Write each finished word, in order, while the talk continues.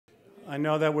I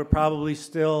know that we're probably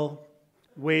still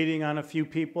waiting on a few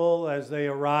people as they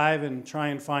arrive and try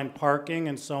and find parking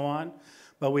and so on,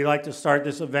 but we like to start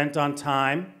this event on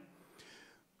time.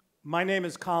 My name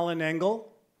is Colin Engel.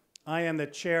 I am the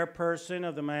chairperson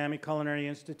of the Miami Culinary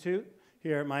Institute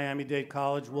here at Miami-Dade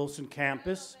College Wilson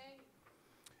campus.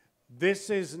 This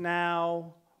is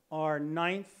now our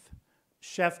 9th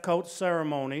chef coat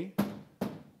ceremony.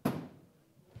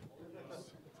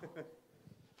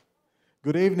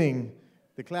 Good evening.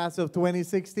 The class of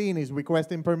 2016 is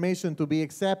requesting permission to be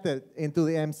accepted into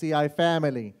the MCI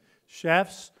family.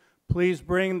 Chefs, please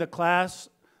bring the class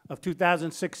of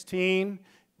 2016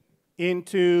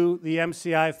 into the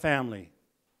MCI family.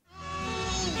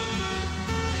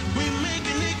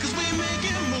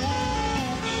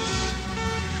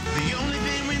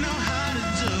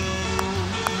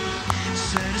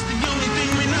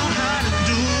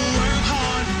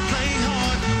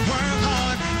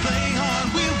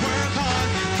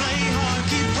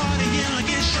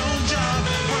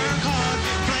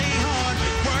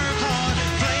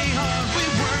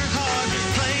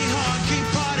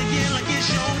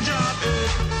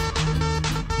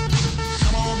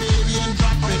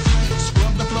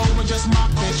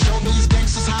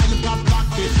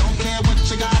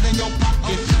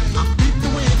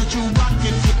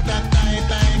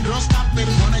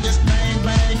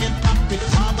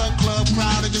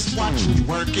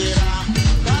 Work it out.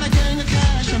 Got a gang of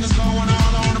cash and it's going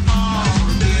all on the ball.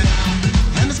 Work it out.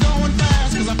 And it's going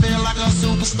fast cause I feel like a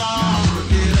superstar.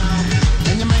 Work it out.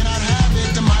 And you may not have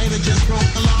it, I might have just broke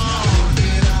the law. Work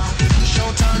it out. Show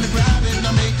time to grab it,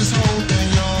 now make this whole thing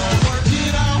yours. Work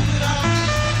it out.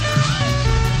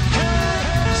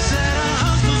 Said our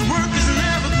hustle's work is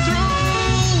never through.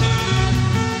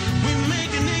 We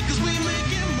making it cause we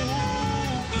making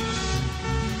moves.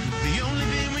 The only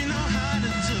thing we know how to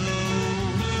do.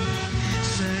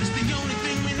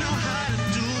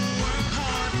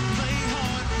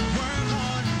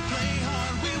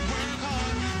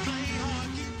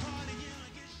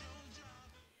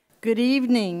 Good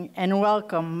evening and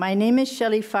welcome. My name is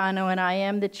Shelley Fano and I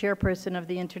am the chairperson of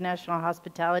the International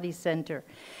Hospitality Center.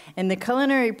 And the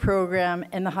culinary program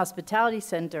and the Hospitality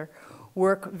Center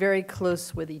work very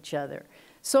close with each other.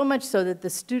 So much so that the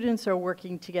students are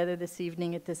working together this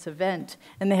evening at this event.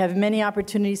 And they have many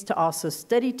opportunities to also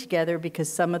study together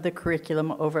because some of the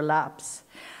curriculum overlaps.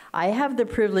 I have the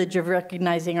privilege of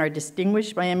recognizing our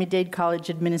distinguished Miami-Dade College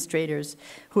administrators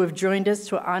who have joined us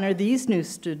to honor these new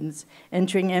students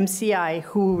entering MCI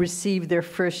who will receive their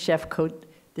first chef coat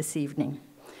this evening.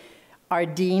 Our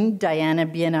Dean, Diana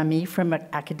Bien-Ami from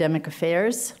Academic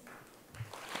Affairs.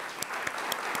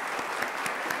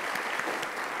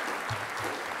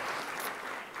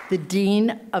 The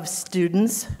Dean of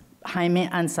Students, Jaime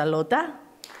Anzalota.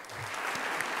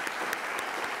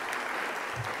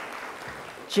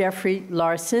 Jeffrey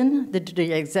Larson,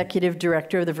 the Executive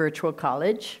Director of the Virtual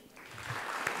College.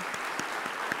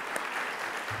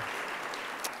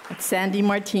 Sandy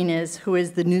Martinez, who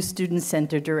is the new Student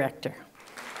Center Director.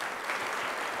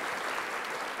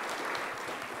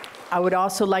 I would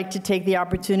also like to take the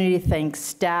opportunity to thank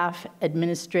staff,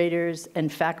 administrators, and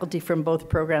faculty from both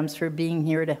programs for being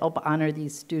here to help honor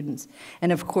these students.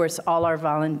 And of course, all our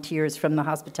volunteers from the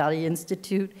Hospitality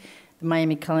Institute, the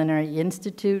Miami Culinary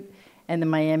Institute, and the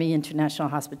Miami International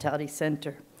Hospitality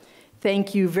Center.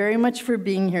 Thank you very much for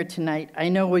being here tonight. I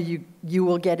know you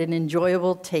will get an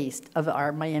enjoyable taste of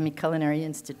our Miami Culinary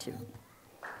Institute.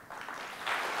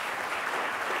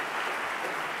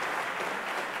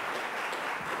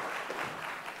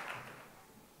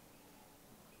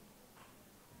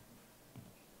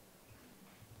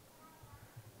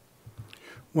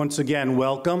 Once again,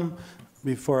 welcome.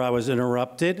 Before I was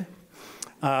interrupted.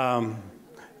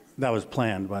 That was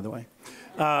planned, by the way.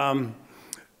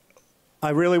 I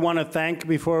really want to thank,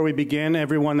 before we begin,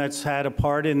 everyone that's had a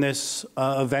part in this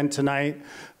event tonight.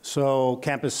 So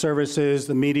campus services,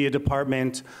 the media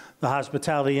department, the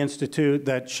Hospitality Institute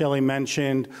that Shelley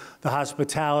mentioned, the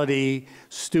hospitality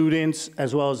students,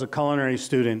 as well as the culinary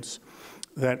students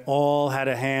that all had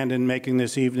a hand in making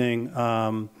this evening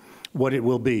what it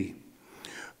will be.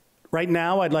 Right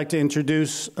now, I'd like to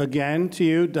introduce again to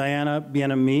you Diana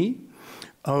Bien-Ami.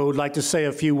 I would like to say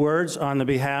a few words on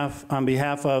behalf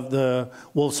of the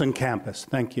Wilson campus.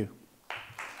 Thank you.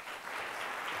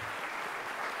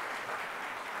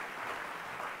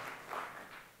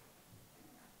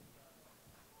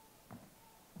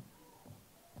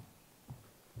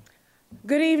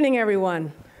 Good evening,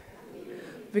 everyone.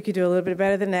 We could do a little bit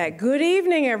better than that. Good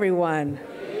evening, everyone.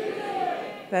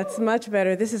 That's much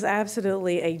better. This is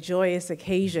absolutely a joyous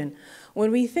occasion. When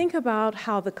we think about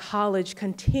how the college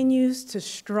continues to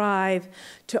strive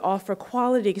to offer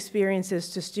quality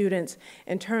experiences to students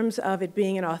in terms of it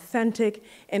being an authentic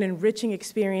and enriching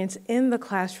experience in the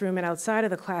classroom and outside of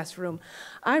the classroom,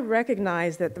 I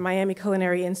recognize that the Miami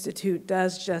Culinary Institute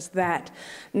does just that.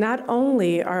 Not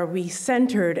only are we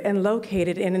centered and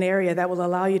located in an area that will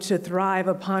allow you to thrive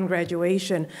upon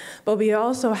graduation, but we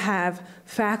also have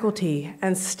faculty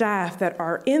and staff that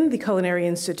are in the Culinary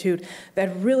Institute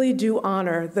that really do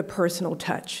honor the personal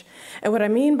touch. And what I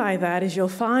mean by that is you'll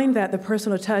find that the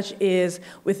personal touch is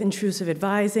with intrusive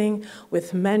advising,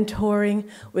 with mentoring,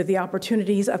 with the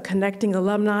opportunities of connecting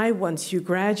alumni once you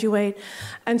graduate.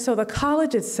 And so the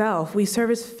college itself, we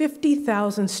service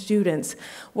 50,000 students.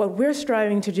 What we're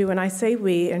striving to do, and I say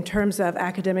we in terms of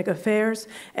academic affairs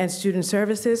and student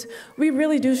services, we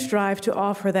really do strive to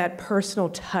offer that personal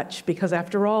touch, because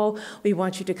after all, we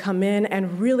want you to come in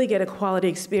and really get a quality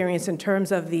experience in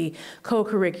terms of the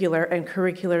co-curricular and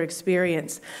curricular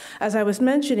experience. As I was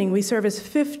mentioning, we service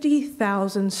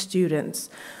 50,000 students.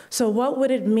 So what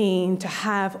would it mean to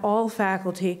have all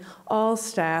faculty, all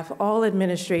staff, all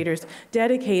administrators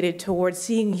dedicated towards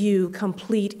seeing you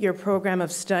complete your program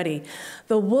of study?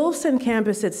 The Wolfson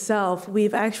campus itself,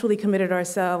 we've actually committed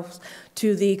ourselves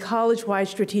to the college-wide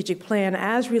strategic plan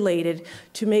as related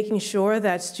to making sure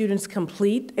that students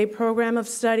complete a program of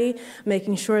study,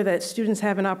 making sure that students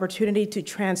have an opportunity to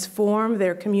transform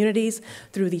their communities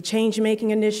through the change-making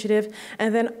initiative,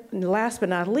 and then last but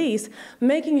not least,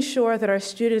 making sure that our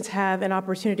students have an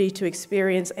opportunity to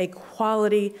experience a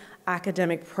quality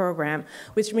academic program,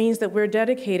 which means that we're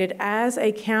dedicated as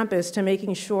a campus to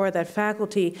making sure that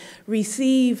faculty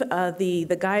receive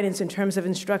the guidance in terms of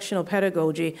instructional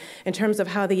pedagogy, in terms of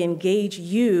how they engage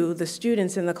you, the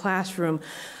students in the classroom.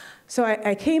 So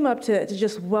I came up to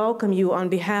just welcome you on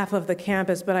behalf of the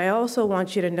campus, but I also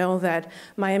want you to know that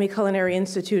Miami Culinary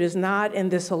Institute is not in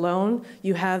this alone.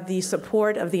 You have the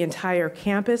support of the entire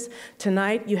campus.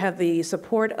 Tonight, you have the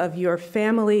support of your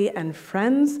family and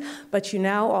friends, but you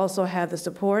now also have the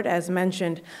support, as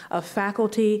mentioned, of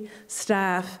faculty,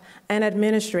 staff, and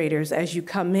administrators as you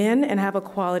come in and have a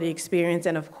quality experience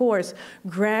and, of course,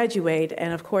 graduate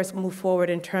and, of course, move forward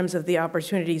in terms of the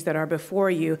opportunities that are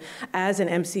before you as an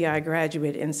MCI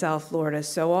graduate in South Florida.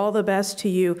 So all the best to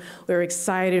you. We're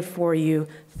excited for you.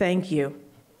 Thank you.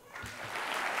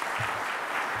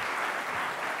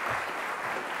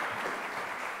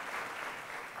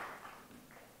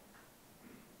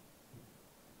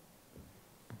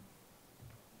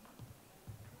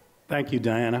 Thank you,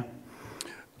 Diana.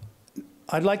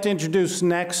 I'd like to introduce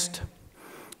next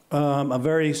a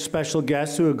very special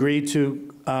guest who agreed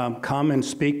to come and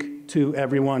speak to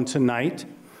everyone tonight.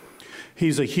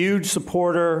 He's a huge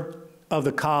supporter of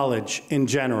the college in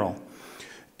general.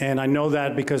 And I know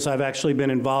that because I've actually been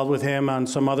involved with him on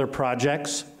some other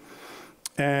projects.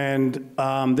 And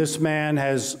this man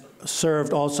has serves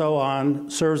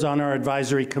on our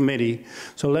advisory committee.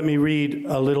 So let me read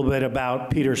a little bit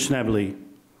about Peter Schneble.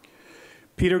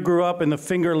 Peter grew up in the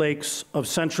Finger Lakes of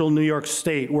central New York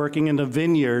State, working in the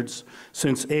vineyards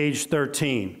since age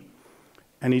 13.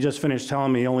 And he just finished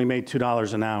telling me he only made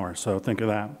 $2 an hour, so think of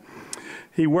that.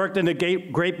 He worked in the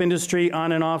grape industry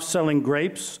on and off selling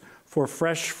grapes for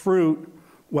fresh fruit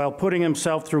while putting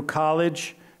himself through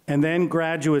college and then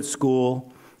graduate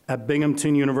school at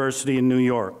Binghamton University in New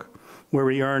York, where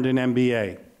he earned an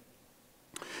MBA.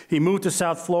 He moved to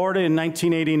South Florida in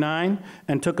 1989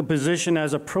 and took a position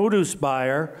as a produce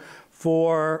buyer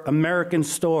for American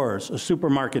Stores, a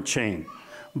supermarket chain,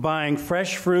 buying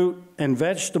fresh fruit and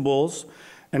vegetables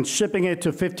and shipping it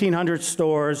to 1,500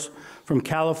 stores from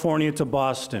California to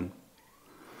Boston.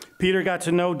 Peter got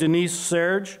to know Denise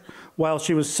Serge while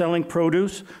she was selling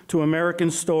produce to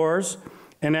American Stores,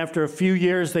 and after a few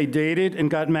years they dated and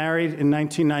got married in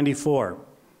 1994.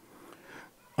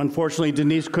 Unfortunately,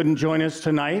 Denise couldn't join us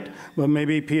tonight, but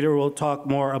maybe Peter will talk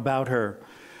more about her.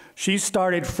 She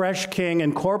started Fresh King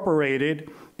Incorporated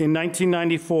in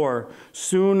 1994,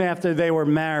 soon after they were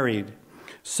married,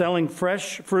 selling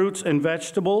fresh fruits and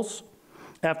vegetables.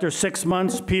 After 6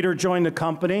 months, Peter joined the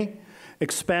company,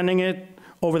 expanding it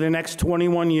over the next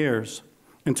 21 years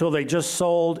until they just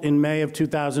sold in May of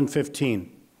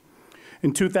 2015.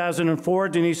 In 2004,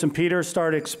 Denise and Peter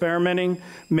started experimenting,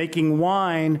 making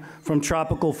wine from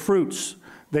tropical fruits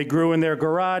they grew in their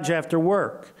garage after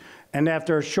work, and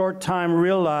after a short time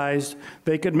realized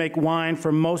they could make wine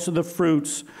from most of the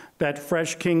fruits that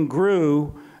Fresh King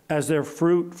grew as their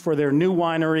fruit for their new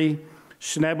winery,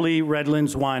 Schneble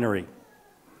Redlands Winery.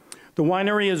 The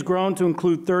winery has grown to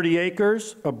include 30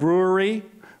 acres, a brewery,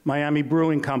 Miami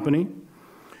Brewing Company,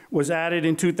 was added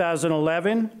in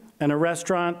 2011, and a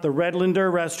restaurant, the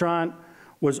Redlander Restaurant,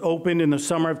 was opened in the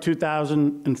summer of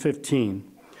 2015.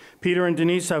 Peter and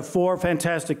Denise have 4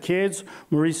 fantastic kids,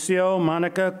 Mauricio,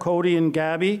 Monica, Cody, and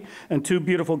Gabby, and 2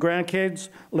 beautiful grandkids,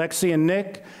 Lexi and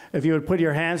Nick. If you would put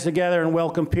your hands together and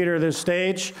welcome Peter to the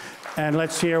stage, and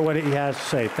let's hear what he has to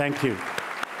say. Thank you.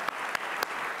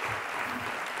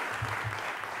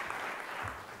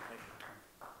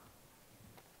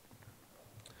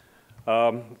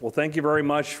 Well, thank you very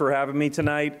much for having me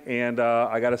tonight, and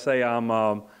I got to say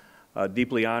I'm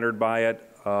deeply honored by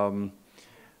it.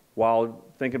 While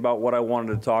thinking about what I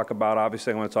wanted to talk about,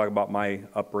 obviously I want to talk about my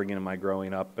upbringing and my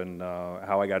growing up and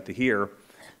how I got to here.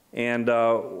 And,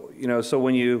 you know, so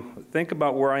when you think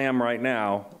about where I am right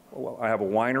now, I have a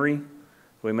winery.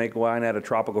 We make wine out of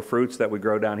tropical fruits that we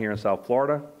grow down here in South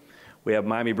Florida. We have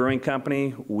Miami Brewing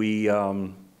Company. We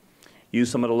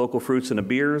use some of the local fruits in the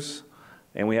beers.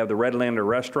 And we have the Redlander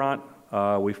Restaurant.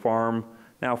 We farm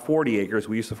now 40 acres.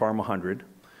 We used to farm 100.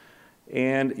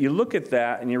 And you look at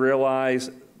that and you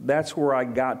realize that's where I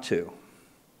got to.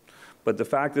 But the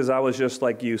fact is I was just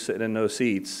like you sitting in those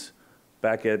seats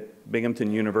back at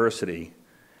Binghamton University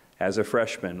as a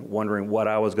freshman wondering what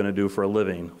I was going to do for a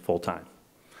living full time.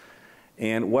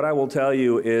 And what I will tell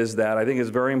you is that I think it's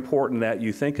very important that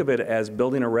you think of it as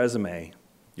building a resume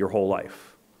your whole life.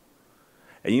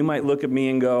 And you might look at me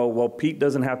and go, well, Pete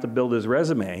doesn't have to build his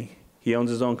resume. He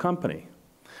owns his own company.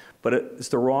 But it's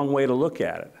the wrong way to look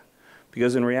at it.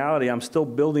 Because in reality, I'm still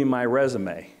building my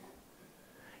resume.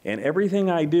 And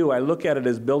everything I do, I look at it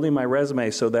as building my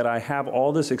resume so that I have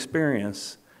all this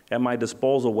experience at my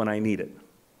disposal when I need it.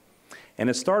 And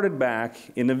it started back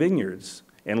in the vineyards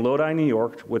in Lodi, New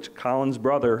York, which Colin's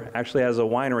brother actually has a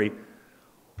winery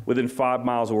within 5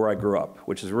 miles of where I grew up,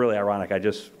 which is really ironic.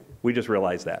 We just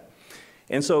realized that.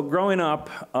 And so growing up,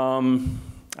 in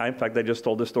fact, I just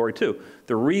told this story too.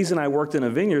 The reason I worked in the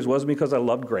vineyards was because I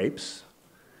loved grapes.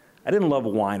 I didn't love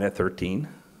wine at 13.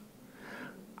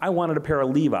 I wanted a pair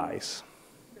of Levi's,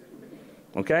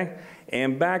 okay?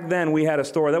 And back then we had a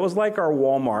store that was like our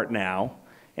Walmart now,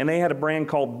 and they had a brand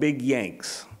called Big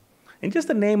Yanks. And just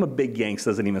the name of Big Yanks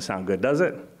doesn't even sound good, does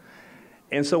it?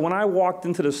 And so when I walked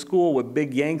into the school with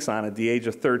Big Yanks on at the age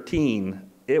of 13,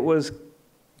 it was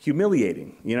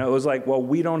humiliating. You know, it was like, well,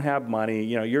 we don't have money.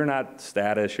 You know, you're not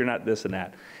status. You're not this and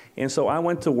that. And so I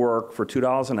went to work for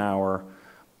 $2 an hour,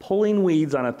 pulling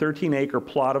weeds on a 13-acre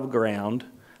plot of ground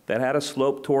that had a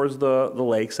slope towards the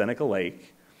lake, Seneca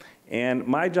Lake. And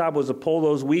my job was to pull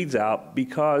those weeds out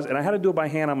because, and I had to do it by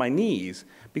hand on my knees,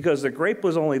 because the grape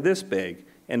was only this big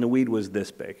and the weed was this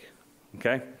big,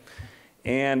 okay?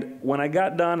 And when I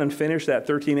got done and finished that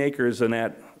 13 acres in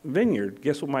that vineyard,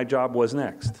 guess what my job was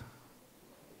next?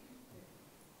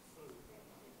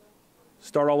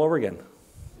 Start all over again.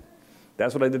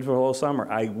 That's what I did for the whole summer.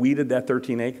 I weeded that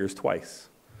 13 acres twice.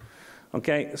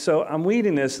 Okay, so I'm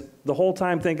weeding this the whole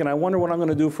time thinking, I wonder what I'm going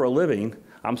to do for a living.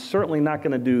 I'm certainly not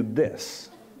going to do this.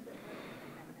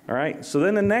 All right, so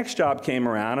then the next job came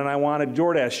around and I wanted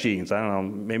Jordache jeans. I don't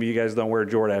know, maybe you guys don't wear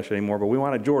Jordache anymore, but we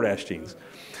wanted Jordache jeans.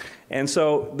 And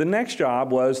so the next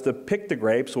job was to pick the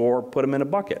grapes or put them in a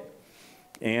bucket.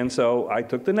 And so I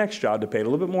took the next job to pay a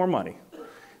little bit more money.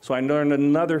 So I learned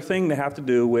another thing to have to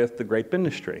do with the grape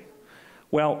industry.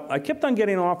 Well, I kept on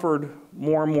getting offered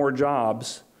more and more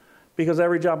jobs because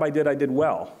every job I did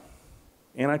well.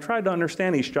 And I tried to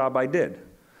understand each job I did.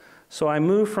 So I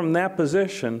moved from that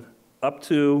position up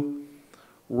to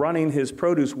running his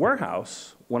produce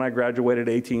warehouse when I graduated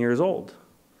at 18 years old.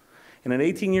 And at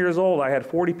 18 years old, I had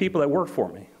 40 people that worked for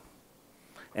me.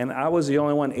 And I was the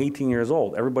only one 18 years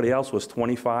old. Everybody else was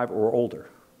 25 or older.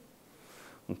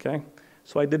 Okay?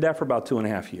 So I did that for about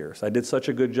 2.5 years. I did such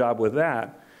a good job with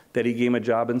that that he gave me a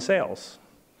job in sales.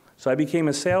 So I became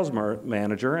a sales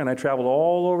manager, and I traveled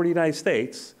all over the United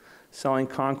States selling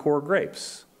Concord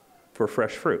grapes for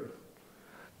fresh fruit.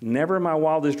 Never in my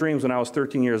wildest dreams when I was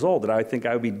 13 years old did I think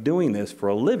I would be doing this for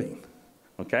a living,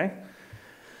 okay?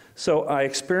 So I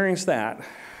experienced that,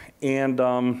 and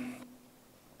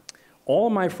all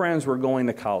of my friends were going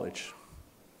to college.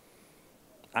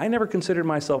 I never considered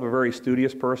myself a very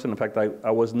studious person. In fact,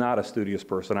 I was not a studious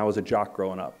person. I was a jock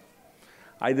growing up.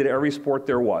 I did every sport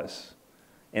there was.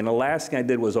 And the last thing I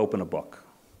did was open a book.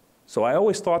 So I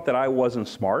always thought that I wasn't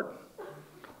smart,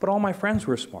 but all my friends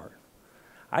were smart.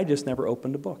 I just never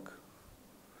opened a book.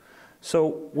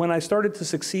 So when I started to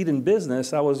succeed in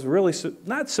business, I was really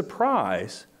not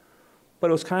surprised, but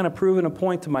it was kind of proving a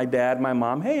point to my dad, my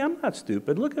mom, hey, I'm not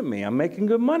stupid. Look at me. I'm making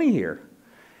good money here.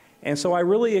 And so I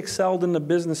really excelled in the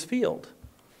business field.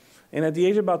 And at the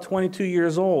age of about 22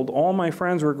 years old, all my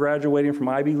friends were graduating from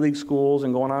Ivy League schools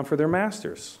and going on for their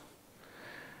masters.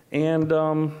 And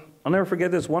I'll never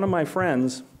forget this. One of my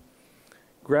friends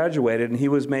graduated, and he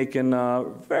was making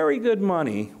very good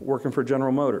money working for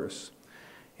General Motors.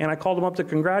 And I called him up to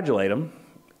congratulate him,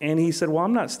 and he said, well,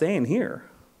 I'm not staying here.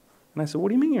 And I said, what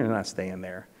do you mean you're not staying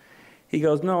there? He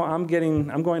goes, no, I'm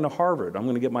going to Harvard. I'm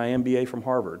going to get my MBA from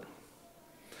Harvard.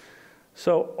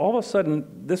 So all of a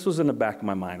sudden, this was in the back of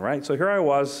my mind, right? So here I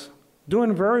was,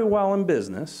 doing very well in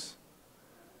business,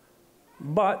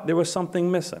 but there was something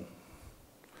missing.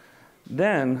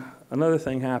 Then another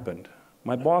thing happened.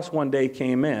 My boss one day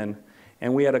came in,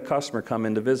 and we had a customer come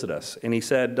in to visit us. And he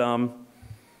said,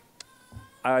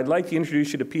 I'd like to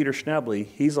introduce you to Peter Schnebley.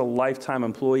 He's a lifetime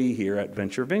employee here at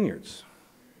Venture Vineyards.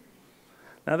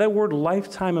 Now that word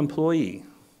lifetime employee,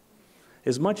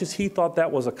 as much as he thought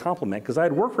that was a compliment, because I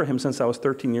had worked for him since I was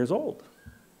 13 years old.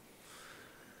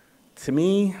 To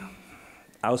me,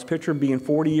 I was picturing being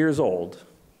 40 years old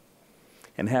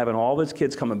and having all of his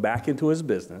kids coming back into his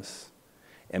business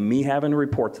and me having to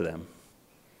report to them,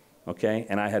 okay?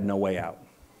 And I had no way out.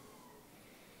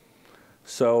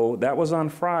 So that was on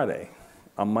Friday.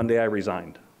 On Monday, I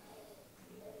resigned.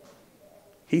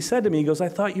 He said to me, he goes, I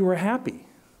thought you were happy.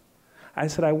 I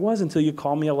said, I was until you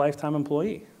called me a lifetime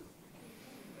employee.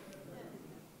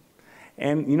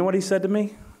 And you know what he said to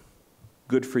me?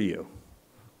 Good for you.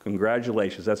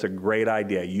 Congratulations, that's a great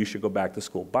idea. You should go back to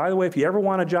school. By the way, if you ever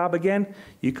want a job again,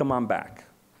 you come on back.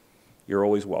 You're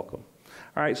always welcome.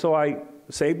 All right, so I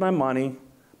saved my money,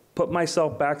 put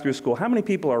myself back through school. How many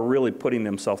people are really putting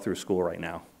themselves through school right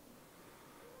now?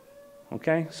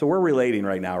 Okay, so we're relating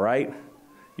right now, right?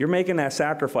 You're making that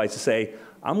sacrifice to say,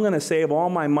 I'm going to save all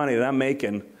my money that I'm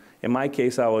making. In my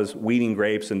case, I was weeding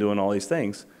grapes and doing all these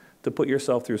things to put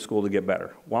yourself through school to get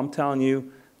better. Well, I'm telling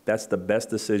you, that's the best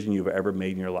decision you've ever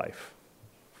made in your life.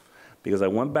 Because I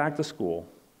went back to school,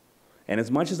 and as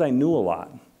much as I knew a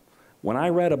lot, when I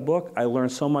read a book, I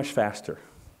learned so much faster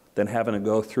than having to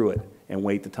go through it and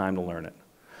wait the time to learn it.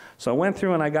 So I went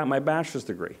through and I got my bachelor's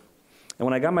degree. And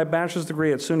when I got my bachelor's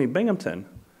degree at SUNY Binghamton,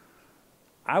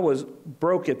 I was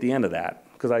broke at the end of that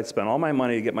because I'd spent all my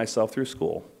money to get myself through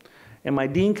school. And my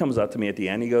dean comes up to me at the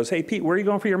end. He goes, hey, Pete, where are you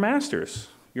going for your master's,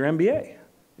 your MBA?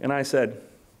 And I said,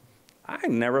 I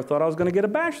never thought I was going to get a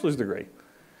bachelor's degree.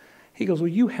 He goes, well,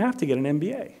 you have to get an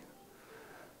MBA.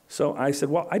 So I said,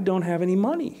 well, I don't have any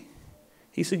money.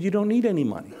 He said, you don't need any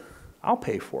money. I'll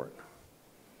pay for it.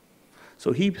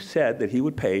 So he said that he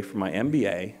would pay for my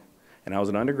MBA, and I was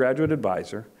an undergraduate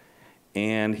advisor,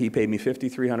 and he paid me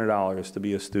 $5,300 to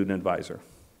be a student advisor.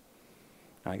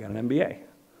 I got an MBA.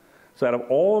 So out of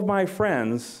all of my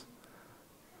friends,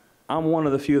 I'm one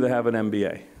of the few that have an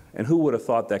MBA. And who would have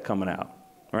thought that coming out,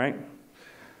 right?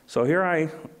 So here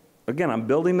again, I'm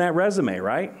building that resume,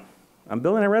 right? I'm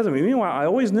building that resume. Meanwhile, I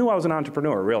always knew I was an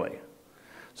entrepreneur, really.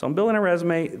 So I'm building a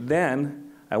resume.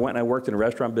 Then I went and I worked in a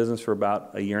restaurant business for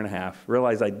about a year and a half.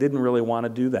 Realized I didn't really want to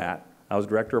do that. I was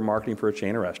director of marketing for a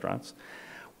chain of restaurants.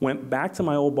 Went back to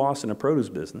my old boss in the produce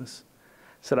business.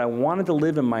 Said I wanted to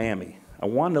live in Miami. I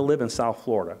wanted to live in South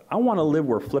Florida. I want to live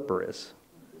where Flipper is.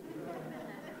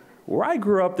 Where I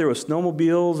grew up, there was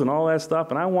snowmobiles and all that stuff,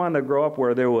 and I wanted to grow up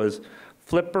where there was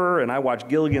Flipper, and I watched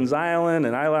Gilligan's Island,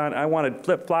 and I wanted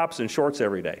flip-flops and shorts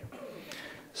every day.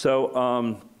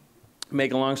 So,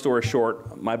 make a long story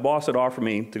short, my boss had offered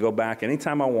me to go back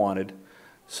anytime I wanted.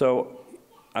 So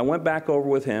I went back over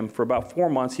with him for about 4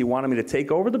 months. He wanted me to take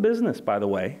over the business, by the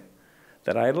way,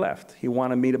 that I had left. He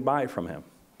wanted me to buy it from him.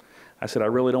 I said, I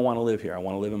really don't want to live here. I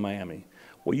want to live in Miami.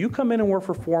 Well, you come in and work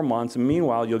for 4 months, and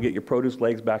meanwhile, you'll get your produce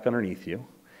legs back underneath you.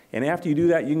 And after you do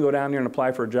that, you can go down there and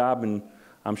apply for a job, and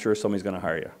I'm sure somebody's going to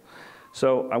hire you.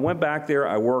 So I went back there.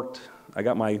 I worked. I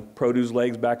got my produce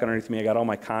legs back underneath me. I got all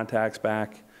my contacts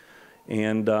back.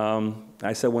 And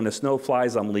I said, when the snow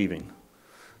flies, I'm leaving.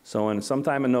 So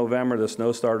sometime in November, the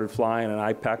snow started flying, and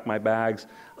I packed my bags.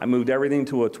 I moved everything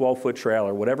to a 12-foot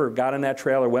trailer. Whatever got in that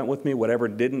trailer went with me. Whatever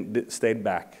didn't stayed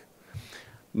back.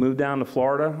 Moved down to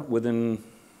Florida within,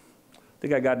 I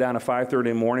think I got down to 5:30 in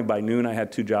the morning. By noon, I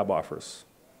had 2 job offers.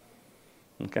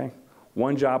 Okay?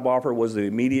 One job offer was to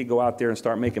immediately go out there and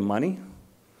start making money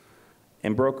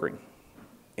and brokering.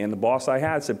 And the boss I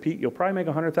had said, Pete, you'll probably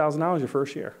make $100,000 your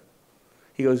first year.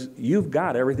 He goes, you've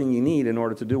got everything you need in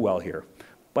order to do well here.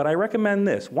 But I recommend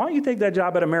this. Why don't you take that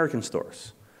job at American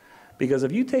Stores? Because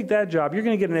if you take that job, you're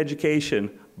going to get an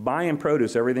education buying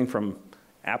produce, everything from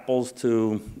apples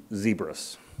to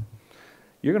zebras.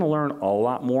 You're going to learn a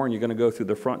lot more, and you're going to go through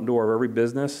the front door of every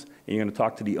business, and you're going to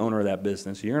talk to the owner of that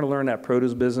business. You're going to learn that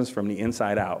produce business from the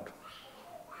inside out.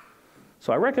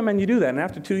 So I recommend you do that, and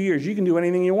after 2 years, you can do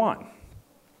anything you want.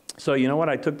 So you know what?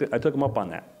 I took them up on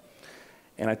that.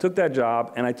 And I took that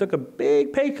job, and I took a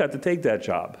big pay cut to take that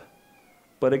job.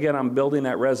 But again, I'm building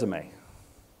that resume.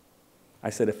 I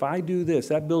said, if I do this,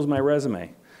 that builds my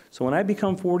resume. So when I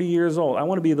become 40 years old, I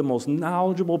want to be the most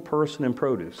knowledgeable person in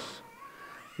produce.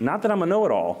 Not that I'm a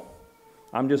know-it-all.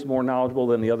 I'm just more knowledgeable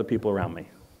than the other people around me.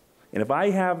 And if I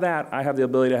have that, I have the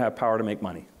ability to have power to make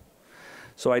money.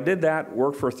 So I did that,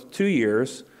 worked for 2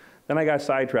 years. Then I got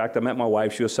sidetracked. I met my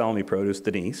wife. She was selling me produce,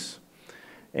 Denise.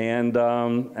 And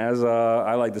as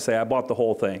I like to say, I bought the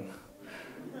whole thing.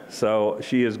 So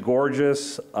she is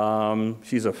gorgeous.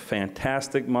 She's a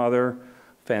fantastic mother,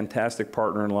 fantastic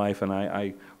partner in life. And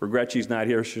I regret she's not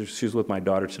here. She's with my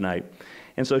daughter tonight.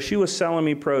 And so she was selling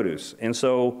me produce. And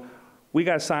so we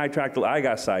got sidetracked. I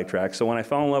got sidetracked. So when I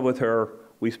fell in love with her,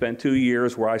 we spent 2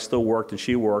 years where I still worked and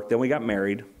she worked. Then we got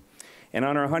married. And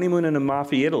on our honeymoon in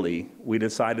Amalfi, Italy, we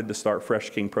decided to start Fresh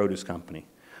King Produce Company.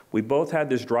 We both had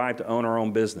this drive to own our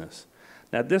own business.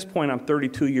 Now, at this point, I'm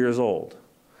 32 years old.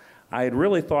 I had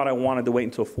really thought I wanted to wait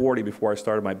until 40 before I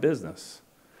started my business.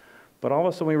 But all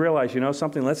of a sudden we realized, you know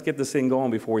something, let's get this thing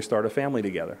going before we start a family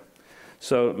together.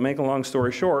 So, make a long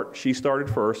story short, she started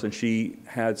first, and she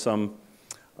had some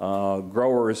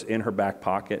growers in her back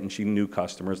pocket, and she knew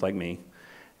customers like me.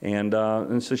 And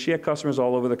so she had customers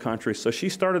all over the country. So she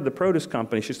started the produce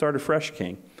company. She started Fresh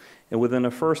King. And within the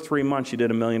first 3 months, she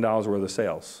did $1 million worth of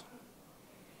sales.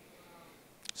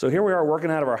 So here we are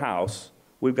working out of our house.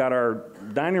 We've got our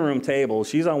dining room table.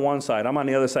 She's on one side. I'm on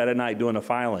the other side at night doing the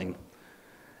filing.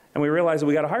 And we realized that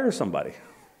we got to hire somebody.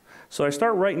 So I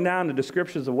start writing down the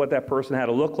descriptions of what that person had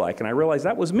to look like. And I realized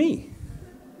that was me.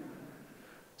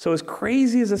 So as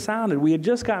crazy as it sounded, we had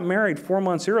just got married 4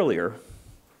 months earlier.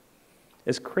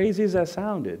 As crazy as that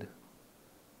sounded,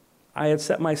 I had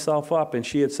set myself up and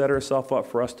she had set herself up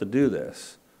for us to do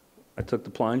this. I took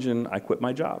the plunge and I quit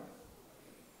my job.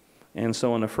 And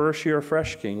so in the first year of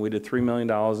Fresh King, we did $3 million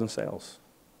in sales.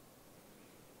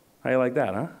 How you like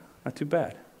that, huh? Not too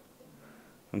bad.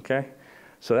 Okay?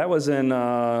 So that was in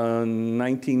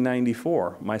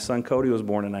 1994. My son Cody was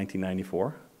born in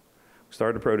 1994. We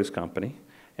started a produce company.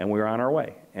 And we were on our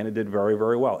way, and it did very,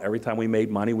 very well. Every time we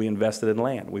made money, we invested in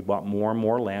land. We bought more and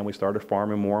more land. We started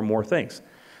farming more and more things.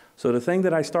 So the thing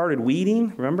that I started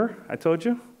weeding, remember I told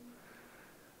you?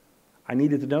 I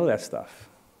needed to know that stuff.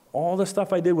 All the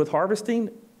stuff I did with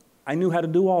harvesting, I knew how to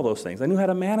do all those things. I knew how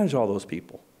to manage all those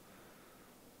people.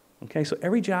 Okay, so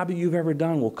every job that you've ever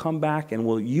done will come back,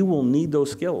 and you will need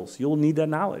those skills. You'll need that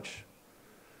knowledge.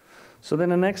 So then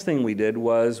the next thing we did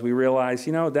was we realized,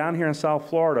 you know, down here in South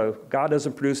Florida, God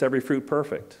doesn't produce every fruit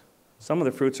perfect. Some of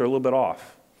the fruits are a little bit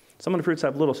off. Some of the fruits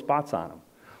have little spots on them.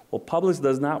 Well, Publix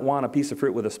does not want a piece of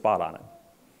fruit with a spot on it.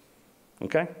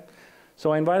 Okay?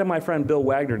 So I invited my friend Bill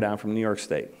Wagner down from New York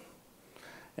State.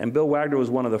 And Bill Wagner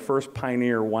was one of the first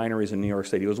pioneer wineries in New York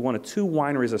State. He was one of 2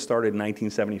 wineries that started in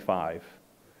 1975.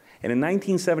 And in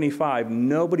 1975,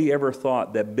 nobody ever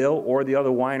thought that Bill or the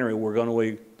other winery were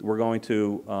going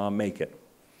to make it.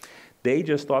 They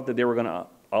just thought that they were going to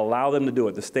allow them to do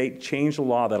it. The state changed the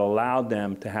law that allowed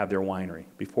them to have their winery.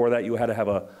 Before that, you had to have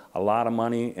a lot of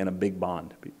money and a big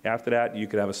bond. After that, you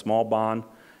could have a small bond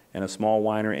and a small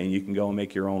winery, and you can go and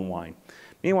make your own wine.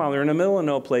 Meanwhile, they're in the middle of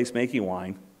no place making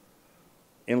wine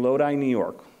in Lodi, New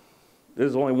York.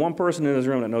 There's only one person in this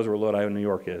room that knows where Lodi, New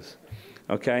York is.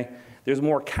 Okay? There's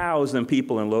more cows than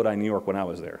people in Lodi, New York when I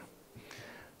was there.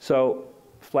 So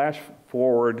flash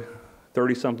forward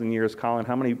 30-something years, Colin,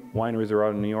 how many wineries are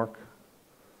out in New York?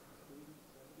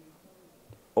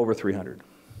 Over 300.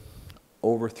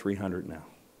 Over 300 now,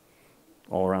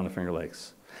 all around the Finger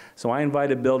Lakes. So I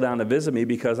invited Bill down to visit me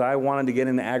because I wanted to get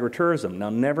into agritourism.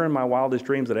 Now, never in my wildest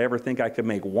dreams did I ever think I could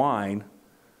make wine.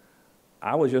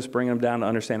 I was just bringing him down to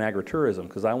understand agritourism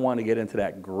because I wanted to get into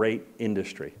that great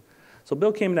industry. So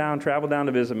Bill came down, traveled down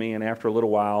to visit me, and after a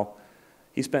little while,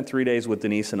 he spent 3 days with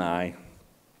Denise and I.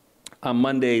 On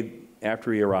Monday,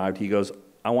 after he arrived, he goes,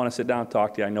 I want to sit down and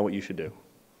talk to you. I know what you should do.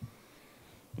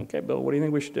 Okay, Bill, what do you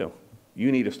think we should do?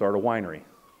 You need to start a winery.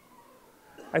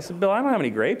 I said, Bill, I don't have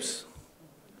any grapes.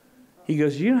 He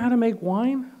goes, you know how to make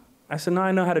wine? I said, no,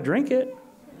 I know how to drink it.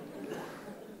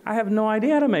 I have no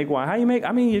idea how to make wine. How you make,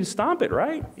 I mean, you stomp it,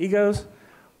 right? He goes,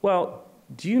 well,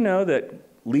 do you know that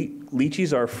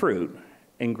lychees are fruit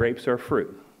and grapes are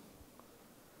fruit? I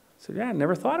said, yeah, I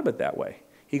never thought of it that way.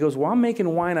 He goes, well, I'm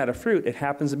making wine out of fruit. It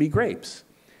happens to be grapes.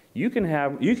 You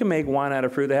can make wine out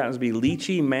of fruit that happens to be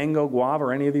lychee, mango, guava,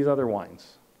 or any of these other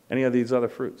wines, any of these other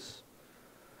fruits.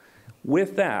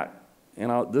 With that,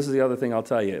 and this is the other thing I'll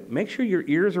tell you, make sure your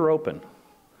ears are open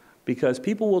because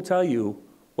people will tell you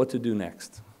what to do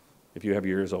next if you have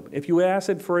your ears open. If you ask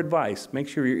it for advice, make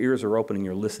sure your ears are open and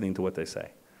you're listening to what they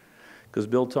say. Because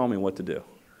Bill told me what to do.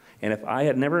 And if I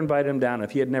had never invited him down,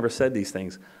 if he had never said these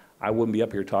things, I wouldn't be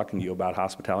up here talking to you about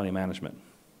hospitality management.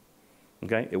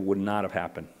 Okay? It would not have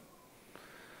happened.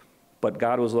 But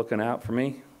God was looking out for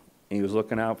me. He was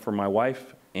looking out for my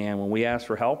wife. And when we asked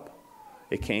for help,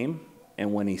 it came.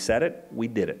 And when he said it, we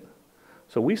did it.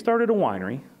 So we started a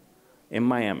winery in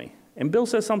Miami. And Bill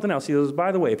says something else. He goes,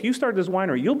 by the way, if you start this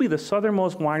winery, you'll be the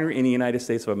southernmost winery in the United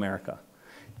States of America.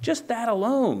 Just that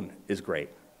alone is great.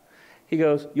 He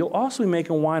goes, you'll also be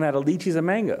making wine out of lychees and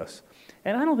mangoes.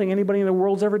 And I don't think anybody in the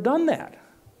world's ever done that.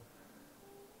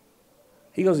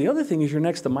 He goes, the other thing is you're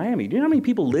next to Miami. Do you know how many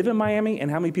people live in Miami and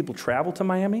how many people travel to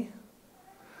Miami?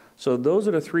 So those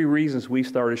are the 3 reasons we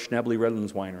started Schnebly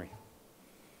Redlands Winery.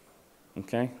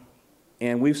 Okay?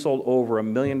 And we've sold over $1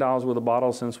 million worth of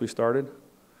bottles since we started.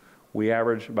 We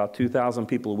average about 2,000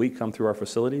 people a week come through our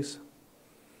facilities.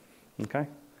 Okay?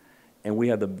 And we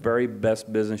have the very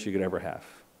best business you could ever have.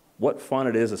 What fun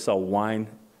it is to sell wine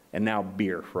and now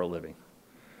beer for a living.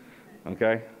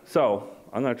 Okay? So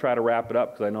I'm going to try to wrap it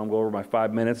up because I know I'm going over my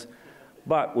 5 minutes.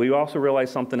 But we also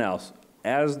realized something else.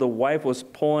 As the wife was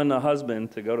pulling the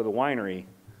husband to go to the winery,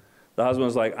 the husband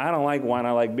was like, I don't like wine,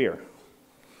 I like beer.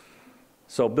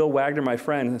 So Bill Wagner, my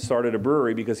friend, started a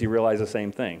brewery because he realized the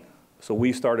same thing. So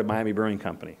we started Miami Brewing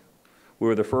Company. We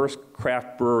were the first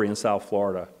craft brewery in South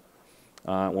Florida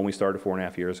when we started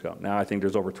 4.5 years ago. Now I think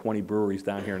there's over 20 breweries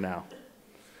down here now.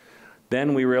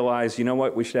 Then we realized, you know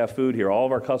what, we should have food here. All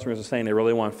of our customers are saying they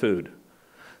really want food.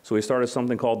 So we started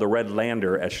something called the Red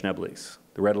Lander at Schnebly's.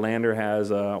 The Red Lander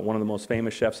has one of the most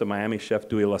famous chefs in Miami, Chef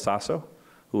Dewey Lasasso,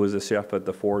 who was a chef at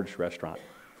the Forge restaurant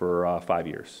for 5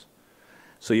 years.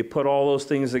 So you put all those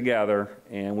things together,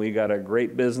 and we got a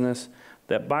great business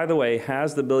that, by the way,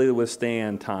 has the ability to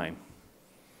withstand time.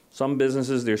 Some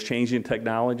businesses, there's changing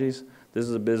technologies. This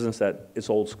is a business that it's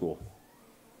old school.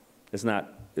 It's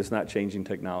not changing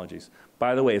technologies.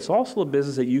 By the way, it's also a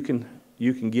business that you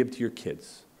can give to your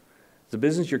kids. It's a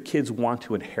business your kids want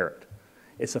to inherit.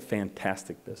 It's a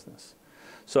fantastic business.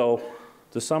 So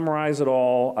to summarize it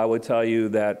all, I would tell you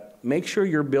that make sure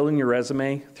you're building your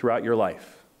resume throughout your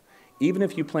life. Even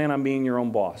if you plan on being your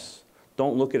own boss,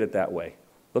 don't look at it that way.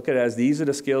 Look at it as these are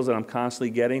the skills that I'm constantly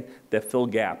getting that fill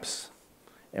gaps.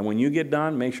 And when you get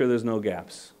done, make sure there's no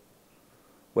gaps.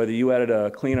 Whether you had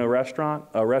to clean a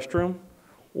restroom,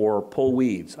 or pull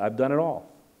weeds, I've done it all.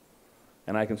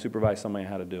 And I can supervise somebody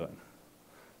on how to do it.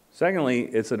 Secondly,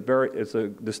 it's a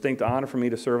distinct honor for me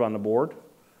to serve on the board.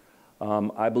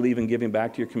 I believe in giving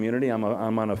back to your community. I'm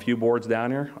on a few boards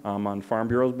down here. I'm on Farm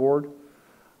Bureau's board.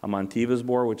 I'm on TIVA's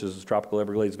board, which is the Tropical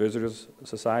Everglades Visitors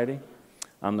Society.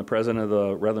 I'm the president of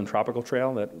the Redland Tropical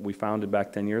Trail that we founded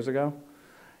back 10 years ago.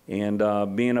 And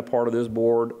being a part of this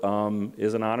board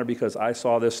is an honor because I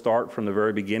saw this start from the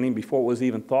very beginning before it was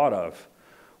even thought of.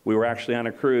 We were actually on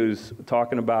a cruise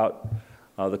talking about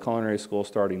the culinary school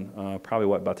starting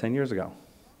probably, about 10 years ago.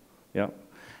 Yep.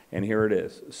 And here it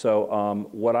is. So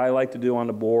what I like to do on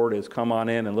the board is come on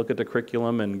in and look at the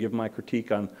curriculum and give my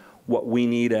critique on what we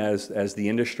need as the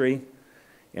industry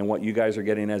and what you guys are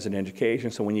getting as an education.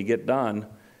 So when you get done,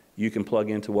 you can plug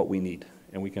into what we need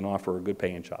and we can offer a good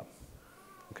paying job.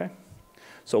 Okay?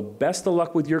 So best of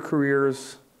luck with your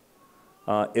careers.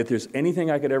 If there's anything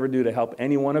I could ever do to help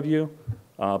any one of you,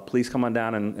 please come on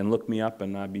down and look me up,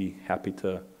 and I'd be happy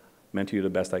to mentor you the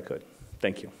best I could.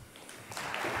 Thank you.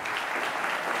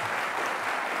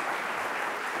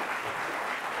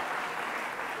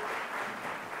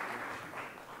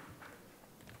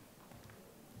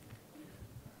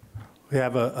 We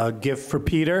have a gift for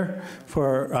Peter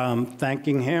for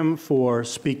thanking him for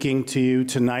speaking to you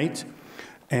tonight.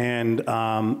 And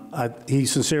he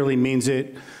sincerely means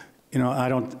it. You know,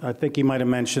 I think he might have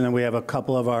mentioned that we have a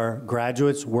couple of our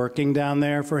graduates working down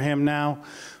there for him now.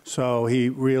 So he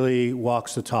really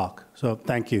walks the talk. So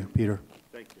thank you, Peter.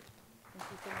 Thank you. Thank you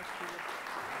so much, Peter.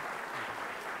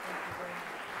 Thank you very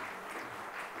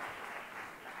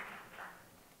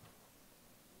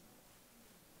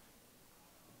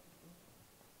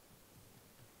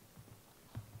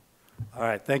much. All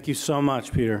right, thank you so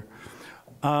much, Peter.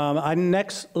 I'd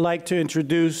next like to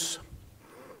introduce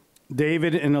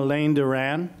David and Elaine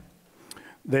Duran.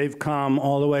 They've come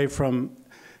all the way from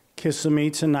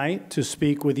Kissimmee tonight to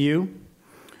speak with you.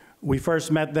 We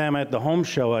first met them at the home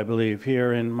show, I believe,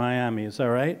 here in Miami. Is that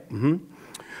right?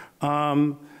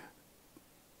 Mm-hmm.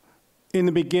 In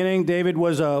the beginning, David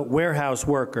was a warehouse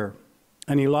worker,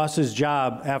 and he lost his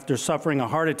job after suffering a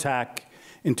heart attack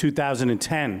in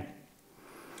 2010.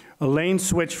 Elaine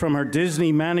switched from her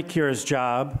Disney manicurist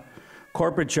job,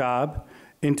 corporate job,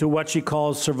 into what she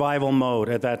calls survival mode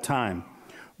at that time,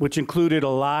 which included a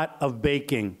lot of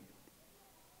baking.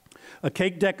 A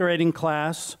cake decorating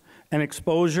class and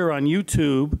exposure on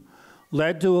YouTube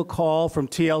led to a call from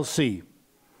TLC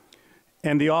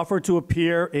and the offer to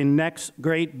appear in Next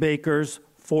Great Baker's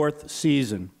 4th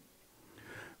season.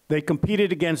 They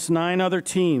competed against 9 other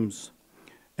teams,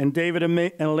 and David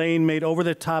and Elaine made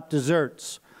over-the-top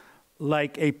desserts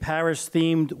like a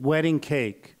Paris-themed wedding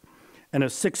cake and a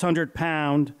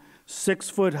 600-pound,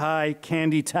 6-foot-high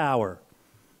candy tower,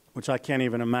 which I can't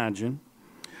even imagine.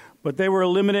 But they were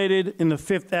eliminated in the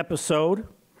 5th episode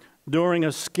during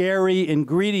a scary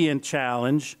ingredient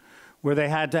challenge where they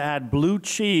had to add blue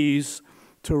cheese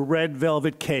to red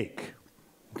velvet cake,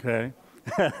 okay?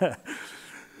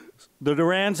 The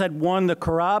Durans had won the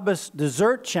Carrabba's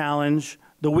dessert challenge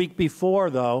the week before,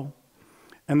 though,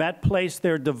 and that placed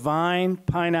their divine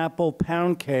pineapple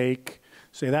pound cake,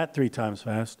 say that 3 times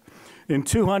fast, in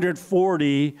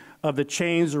 240 of the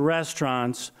chain's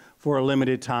restaurants for a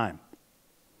limited time.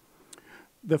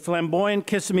 The flamboyant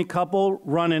Kissimmee couple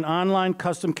run an online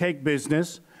custom cake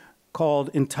business called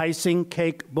Enticing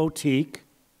Cake Boutique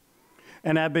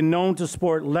and have been known to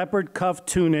sport leopard cuff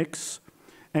tunics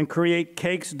and create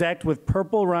cakes decked with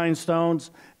purple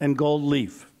rhinestones and gold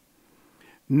leaf.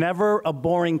 Never a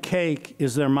boring cake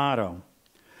is their motto.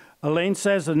 Elaine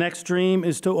says the next dream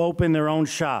is to open their own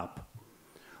shop.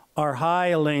 Our high,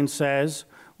 Elaine says,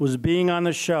 was being on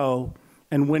the show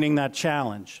and winning that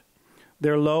challenge.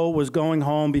 Their low was going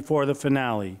home before the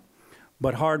finale,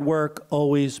 but hard work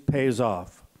always pays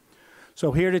off.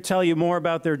 So here to tell you more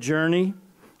about their journey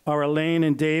are Elaine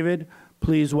and David.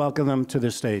 Please welcome them to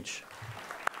the stage.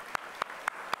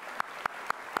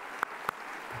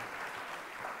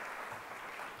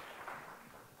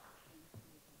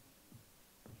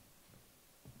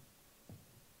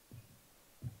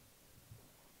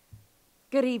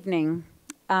 Good evening,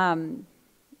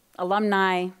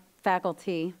 alumni,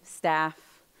 faculty, staff,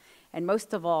 and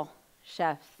most of all,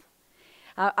 chefs.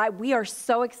 We are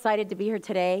so excited to be here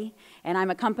today, and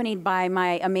I'm accompanied by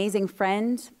my amazing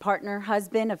friend, partner,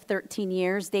 husband of 13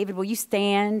 years. David, will you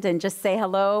stand and just say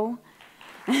hello?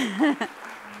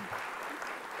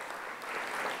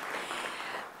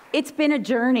 It's been a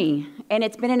journey, and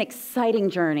it's been an exciting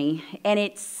journey, and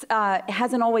it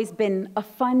hasn't always been a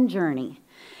fun journey.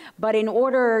 But in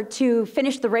order to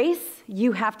finish the race,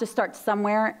 you have to start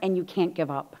somewhere, and you can't give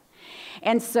up.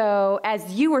 And so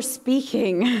as you were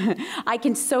speaking, I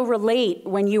can so relate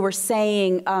when you were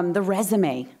saying the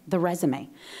resume. The resume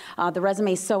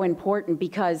is so important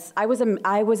because I was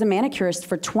a manicurist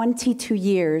for 22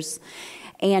 years,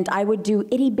 and I would do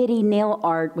itty-bitty nail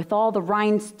art with all the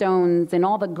rhinestones and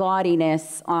all the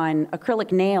gaudiness on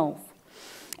acrylic nails.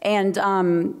 And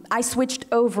I switched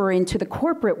over into the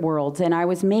corporate world, and I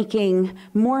was making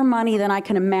more money than I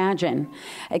can imagine,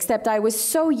 except I was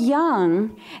so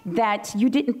young that you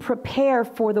didn't prepare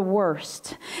for the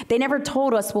worst. They never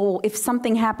told us, well, if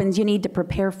something happens, you need to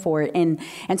prepare for it. And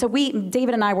so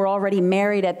David and I were already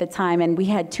married at the time, and we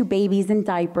had 2 babies in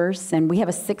diapers, and we have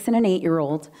a 6- and an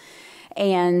 8-year-old.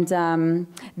 And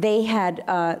they had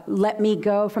let me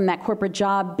go from that corporate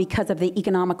job because of the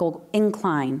economical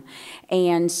incline.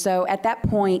 And so at that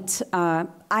point,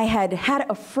 I had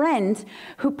a friend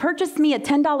who purchased me a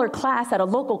 $10 class at a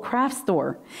local craft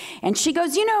store. And she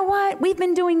goes, you know what? We've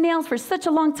been doing nails for such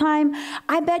a long time.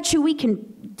 I bet you we can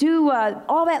do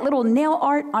all that little nail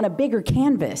art on a bigger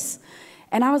canvas.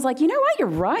 And I was like, you know what, you're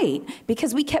right,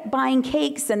 because we kept buying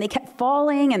cakes and they kept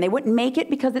falling and they wouldn't make it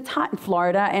because it's hot in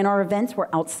Florida and our events were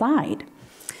outside.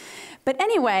 But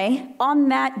anyway, on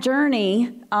that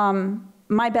journey,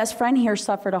 my best friend here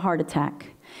suffered a heart attack.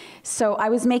 So I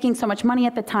was making so much money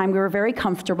at the time, we were very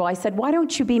comfortable. I said, why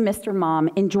don't you be Mr. Mom,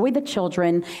 enjoy the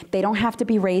children, they don't have to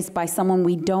be raised by someone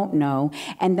we don't know,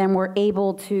 and then we're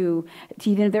able to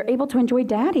they're able to enjoy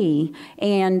Daddy.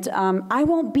 And I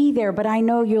won't be there, but I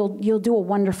know you'll do a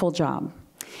wonderful job.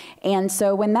 And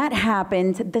so when that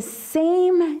happened, the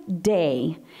same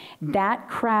day that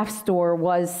craft store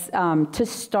was to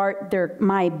start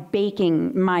my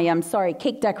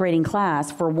cake decorating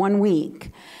class for 1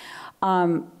 week,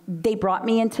 they brought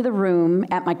me into the room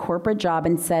at my corporate job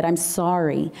and said, I'm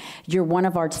sorry, you're one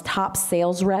of our top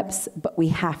sales reps, but we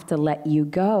have to let you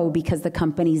go because the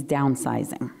company's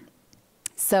downsizing.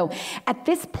 So at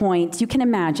this point, you can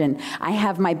imagine, I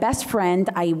have my best friend.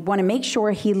 I want to make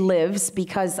sure he lives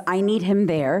because I need him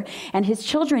there, and his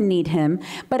children need him.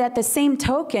 But at the same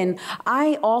token,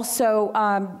 I also...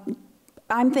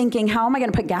 I'm thinking, how am I going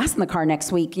to put gas in the car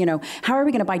next week? You know, how are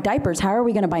we going to buy diapers? How are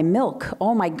we going to buy milk?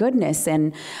 Oh my goodness!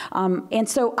 And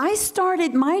so I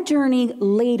started my journey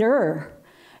later,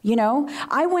 You know,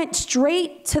 I went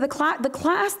straight to the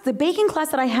class, the baking class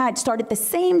that I had started the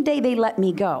same day they let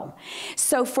me go.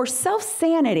 So for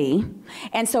self-sanity,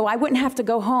 and so I wouldn't have to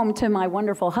go home to my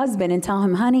wonderful husband and tell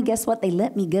him, honey, guess what, they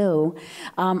let me go.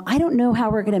 I don't know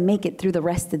how we're gonna make it through the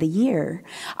rest of the year.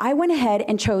 I went ahead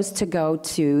and chose to go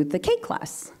to the cake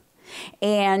class.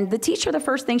 And the teacher, the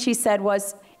first thing she said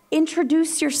was,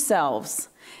 introduce yourselves.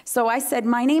 So I said,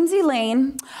 my name's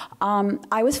Elaine.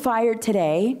 I was fired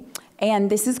today.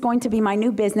 And this is going to be my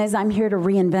new business. I'm here to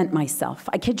reinvent myself.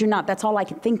 I kid you not, that's all I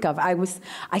could think of.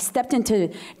 I stepped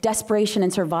into desperation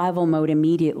and survival mode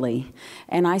immediately.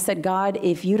 And I said, God,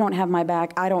 if you don't have my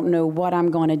back, I don't know what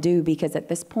I'm going to do, because at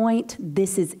this point,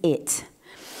 this is it.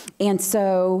 And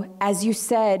so, as you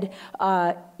said,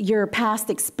 your past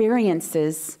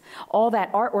experiences, all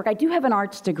that artwork, I do have an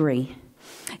arts degree.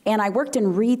 And I worked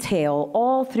in retail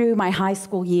all through my high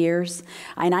school years,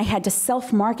 and I had to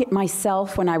self-market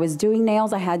myself when I was doing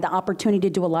nails. I had the opportunity to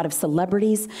do a lot of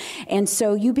celebrities, and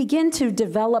so you begin to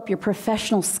develop your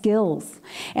professional skills.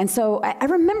 And so I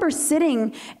remember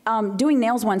sitting, doing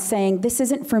nails once saying, this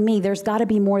isn't for me, there's gotta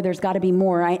be more, there's gotta be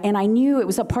more. And I knew it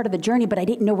was a part of the journey, but I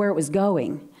didn't know where it was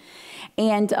going.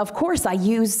 And of course, I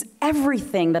use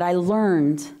everything that I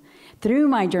learned through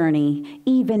my journey,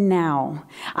 even now.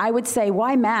 I would say,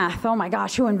 why math? Oh my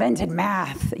gosh, who invented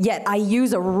math? Yet I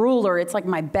use a ruler. It's like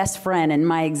my best friend and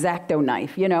my X-Acto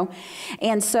knife, you know?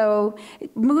 And so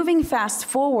moving fast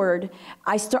forward,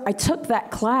 I took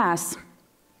that class.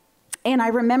 And I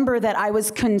remember that I was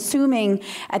consuming,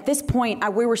 at this point,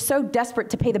 we were so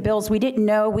desperate to pay the bills, we didn't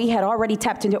know. We had already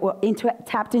tapped into our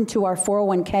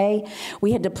 401k.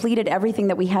 We had depleted everything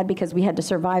that we had because we had to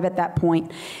survive at that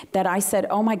point, that I said,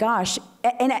 oh my gosh.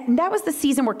 And that was the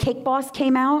season where Cake Boss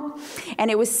came out,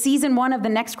 and it was season 1 of The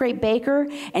Next Great Baker,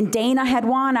 and Dana had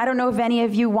won. I don't know if any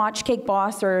of you watched Cake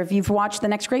Boss or if you've watched The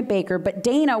Next Great Baker, but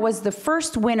Dana was the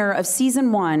first winner of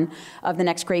season 1 of The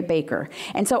Next Great Baker.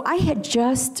 And so I had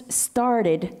just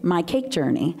started my cake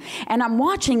journey, and I'm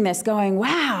watching this going,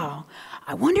 wow,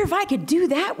 I wonder if I could do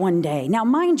that one day. Now,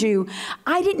 mind you,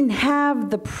 I didn't have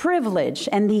the privilege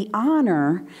and the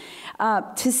honor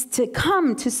to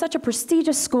come to such a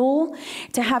prestigious school,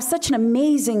 to have such an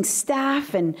amazing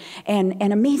staff and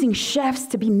amazing chefs,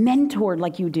 to be mentored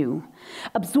like you do.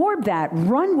 Absorb that,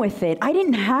 run with it. I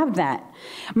didn't have that.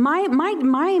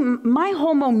 My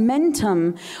whole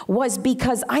momentum was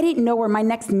because I didn't know where my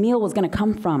next meal was going to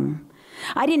come from.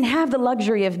 I didn't have the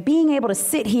luxury of being able to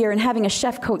sit here and having a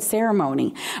chef coat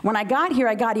ceremony. When I got here,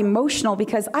 I got emotional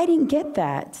because I didn't get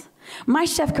that. My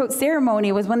chef coat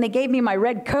ceremony was when they gave me my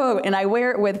red coat and I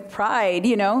wear it with pride,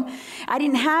 you know. I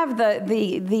didn't have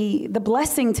the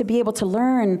blessing to be able to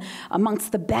learn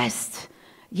amongst the best,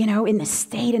 you know, in the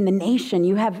state and the nation.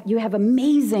 You have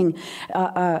amazing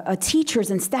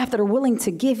teachers and staff that are willing to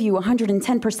give you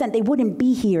 110%. They wouldn't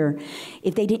be here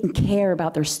if they didn't care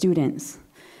about their students.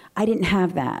 I didn't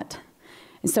have that.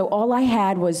 And so all I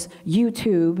had was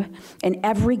YouTube and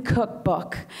every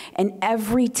cookbook and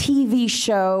every TV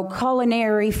show,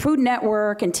 culinary, Food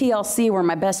Network, and TLC were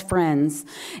my best friends.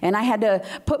 And I had to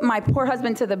put my poor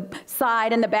husband to the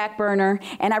side and the back burner.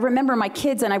 And I remember my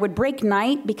kids, and I would break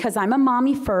night because I'm a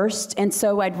mommy first, and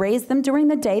so I'd raise them during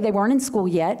the day. They weren't in school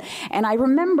yet. And I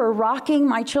remember rocking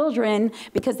my children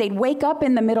because they'd wake up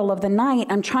in the middle of the night.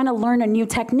 I'm trying to learn a new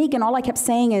technique, and all I kept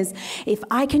saying is, if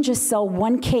I can just sell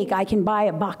one cake, I can buy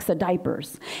a box of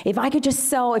diapers. If I could just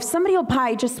sell, if somebody will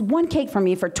buy just one cake for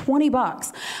me for 20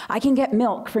 bucks, I can get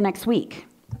milk for next week.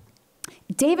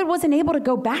 David wasn't able to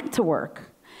go back to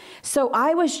work. So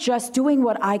I was just doing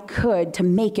what I could to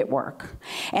make it work.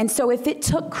 And so if it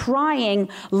took crying,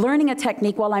 learning a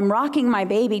technique while I'm rocking my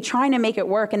baby, trying to make it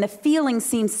work, and the feeling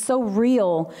seems so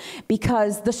real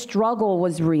because the struggle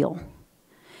was real.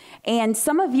 And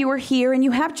some of you are here and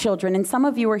you have children, and some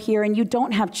of you are here and you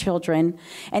don't have children,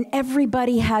 and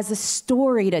everybody has a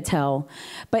story to tell.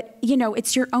 But, you know,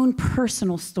 it's your own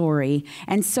personal story.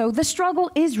 And so the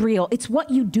struggle is real. It's what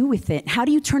you do with it. How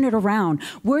do you turn it around?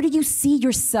 Where do you see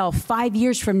yourself 5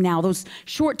 years from now, those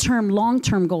short-term,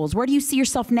 long-term goals? Where do you see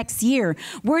yourself next year?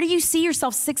 Where do you see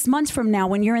yourself 6 months from now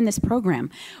when you're in this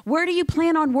program? Where do you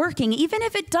plan on working? Even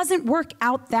if it doesn't work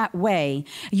out that way,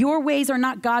 your ways are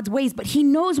not God's ways, but He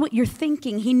knows what you're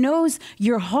thinking. He knows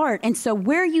your heart. And so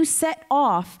where you set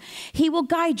off, He will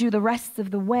guide you the rest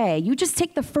of the way. You just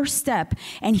take the first step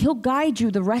and He'll guide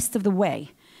you the rest of the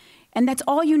way. And that's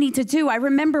all you need to do. I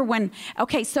remember when,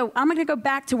 okay, so I'm going to go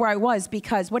back to where I was,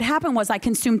 because what happened was I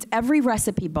consumed every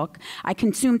recipe book. I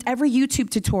consumed every YouTube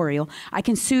tutorial. I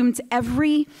consumed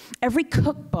every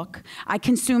cookbook. I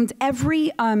consumed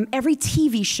every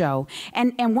TV show.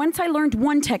 And once I learned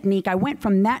one technique, I went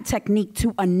from that technique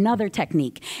to another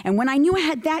technique. And when I knew I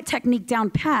had that technique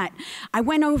down pat, I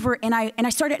went over and I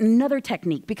started another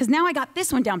technique, because now I got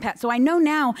this one down pat. So I know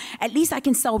now at least I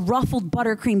can sell ruffled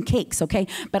buttercream cakes, okay?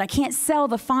 But I can't sell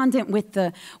the fondant with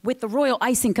the royal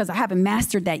icing because I haven't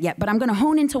mastered that yet. But I'm going to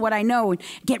hone into what I know and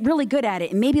get really good at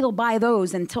it, and maybe they'll buy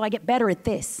those until I get better at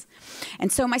this.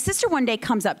 And so my sister one day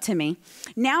comes up to me.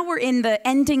 Now we're in the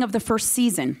ending of the first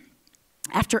season.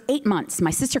 After 8 months,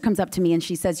 my sister comes up to me and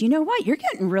she says, you know what, you're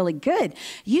getting really good.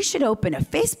 You should open a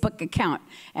Facebook account.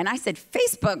 And I said,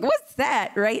 Facebook, what's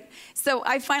that, right? So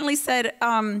I finally said,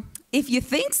 if you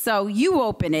think so, you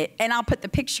open it and I'll put the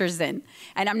pictures in.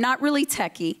 And I'm not really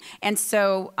techie. And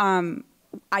so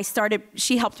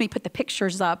she helped me put the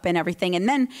pictures up and everything. And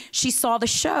then she saw the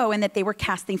show and that they were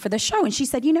casting for the show. And she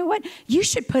said, you know what? You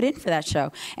should put in for that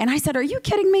show. And I said, are you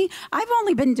kidding me? I've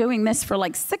only been doing this for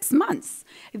like 6 months.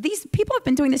 These people have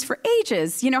been doing this for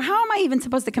ages. You know, how am I even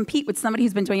supposed to compete with somebody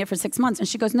who's been doing it for 6 months? And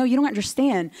she goes, no, you don't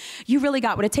understand. You really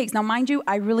got what it takes. Now, mind you,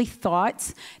 I really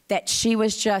thought that she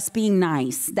was just being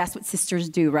nice. That's what sisters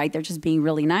do, right? They're just being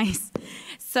really nice.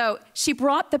 So she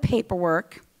brought the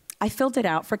paperwork. I filled it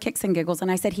out for kicks and giggles,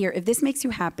 and I said, here, if this makes you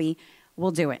happy,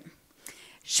 we'll do it.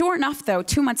 Sure enough, though,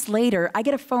 2 months later, I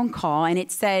get a phone call, and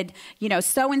it said, you know,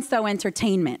 so-and-so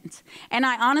entertainment. And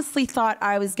I honestly thought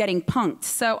I was getting punked.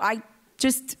 So I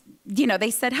just, you know, they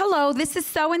said, hello, this is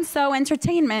so-and-so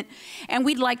entertainment, and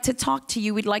we'd like to talk to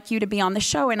you. We'd like you to be on the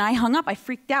show. And I hung up. I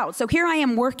freaked out. So here I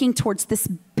am working towards this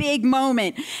big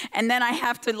moment, and then I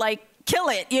have to, like, kill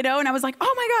it, you know? And I was like,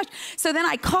 oh my gosh. So then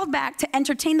I called back to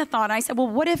entertain the thought. And I said, well,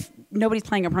 what if nobody's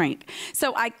playing a prank?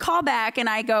 So I call back and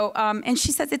I go, and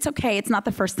she says, it's okay. It's not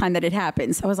the first time that it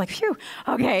happens. So I was like, phew,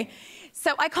 okay.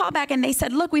 So I called back and they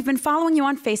said, look, we've been following you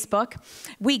on Facebook.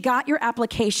 We got your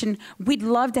application. We'd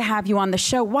love to have you on the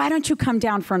show. Why don't you come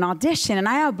down for an audition? And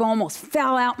I almost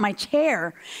fell out my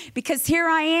chair, because here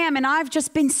I am and I've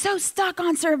just been so stuck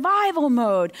on survival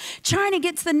mode, trying to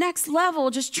get to the next level,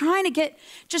 just trying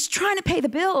to pay the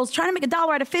bills, trying to make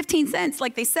 $1 out of 15 cents,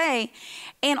 like they say.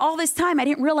 And all this time, I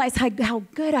didn't realize how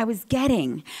good I was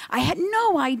getting. I had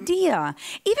no idea.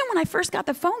 Even when I first got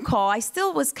the phone call, I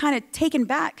still was kind of taken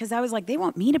back, because I was like, they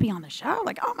want me to be on the show?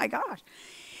 Like, oh my gosh.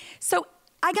 So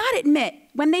I got to admit,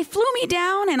 when they flew me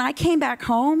down and I came back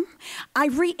home, I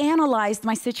reanalyzed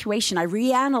my situation. I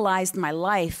reanalyzed my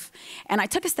life. And I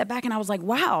took a step back and I was like,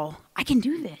 wow, I can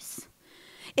do this.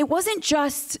 It wasn't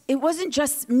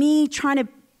just me trying to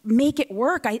make it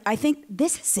work. I think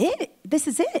this is it. This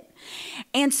is it.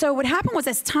 And so what happened was,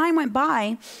 as time went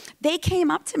by, they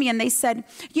came up to me and they said,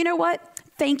 you know what?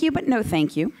 Thank you, but no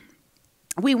thank you.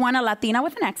 We want a Latina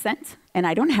with an accent, and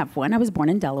I don't have one. I was born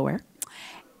in Delaware.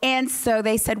 And so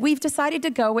they said, we've decided to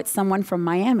go with someone from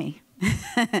Miami.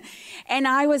 And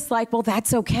I was like, well,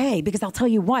 that's okay, because I'll tell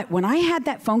you what, when I had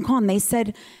that phone call and they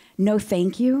said, no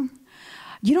thank you,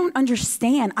 you don't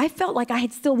understand. I felt like I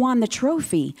had still won the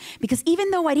trophy, because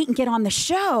even though I didn't get on the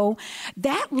show,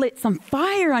 that lit some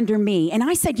fire under me. And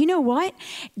I said, you know what?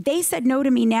 They said no to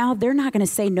me now. They're not going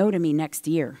to say no to me next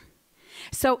year.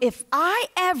 So if I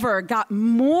ever got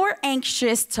more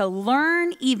anxious to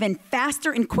learn even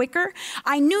faster and quicker,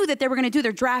 I knew that they were going to do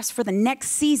their drafts for the next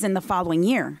season the following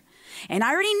year. And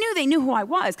I already knew they knew who I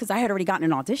was, because I had already gotten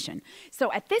an audition.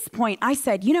 So at this point, I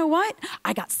said, you know what?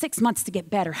 I got 6 months to get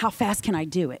better. How fast can I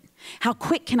do it? How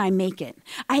quick can I make it?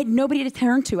 I had nobody to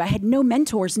turn to. I had no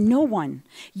mentors, no one.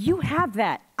 You have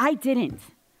that. I didn't.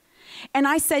 And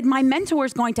I said, my mentor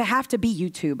is going to have to be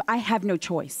YouTube. I have no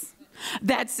choice.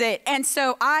 That's it. And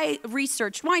so I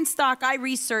researched Weinstock. I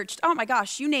researched, oh my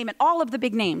gosh, you name it, all of the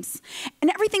big names.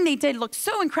 And everything they did looked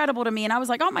so incredible to me. And I was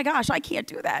like, oh my gosh, I can't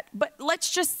do that. But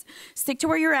let's just stick to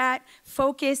where you're at,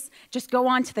 focus, just go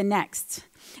on to the next.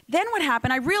 Then what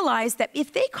happened, I realized that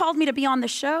if they called me to be on the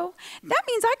show, that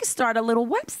means I could start a little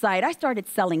website. I started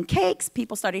selling cakes.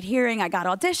 People started hearing I got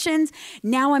auditions.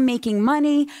 Now I'm making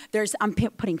money. I'm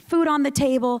putting food on the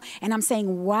table. And I'm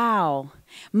saying, wow,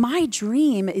 my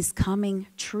dream is coming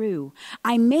true.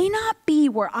 I may not be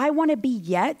where I want to be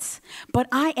yet, but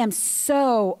I am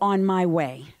so on my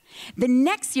way. The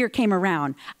next year came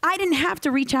around. I didn't have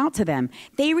to reach out to them.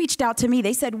 They reached out to me.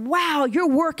 They said, wow, your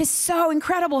work is so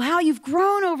incredible, how you've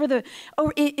grown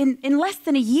in less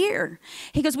than a year.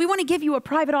 He goes, we want to give you a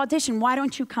private audition. Why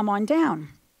don't you come on down?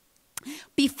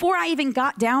 Before I even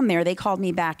got down there, they called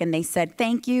me back and they said,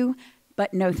 thank you,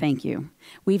 But no, thank you.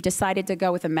 We've decided to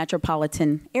go with a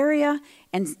metropolitan area,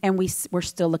 and we're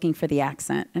still looking for the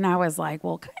accent. And I was like,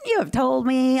 well, couldn't you have told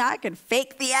me I could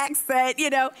fake the accent, you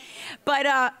know?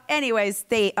 But anyways,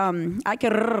 I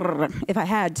could if I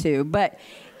had to. But,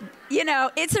 you know,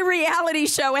 it's a reality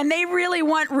show, and they really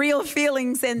want real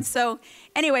feelings. And so,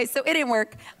 anyway, so it didn't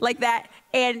work like that.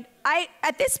 And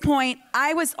at this point,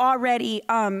 I was already,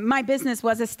 my business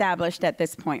was established at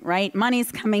this point, right?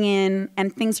 Money's coming in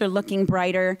and things are looking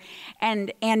brighter.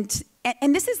 And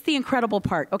this is the incredible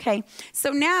part, okay?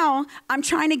 So now I'm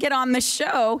trying to get on the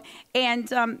show, and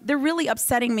they're really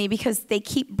upsetting me because they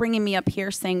keep bringing me up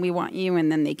here saying, we want you,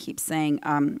 and then they keep saying,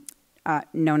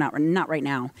 no, not right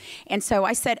now. And so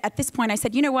I said, at this point, I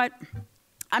said, you know what?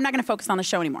 I'm not going to focus on the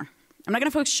show anymore. I'm not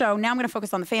going to focus on the show. Now I'm going to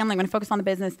focus on the family. I'm going to focus on the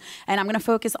business. And I'm going to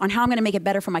focus on how I'm going to make it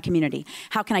better for my community.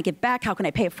 How can I give back? How can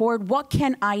I pay it forward? What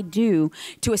can I do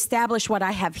to establish what I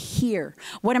have here?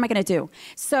 What am I going to do?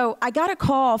 So I got a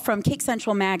call from Cake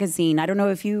Central magazine. I don't know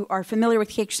if you are familiar with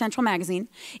Cake Central magazine.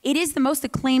 It is the most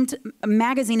acclaimed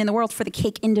magazine in the world for the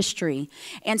cake industry.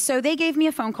 And so they gave me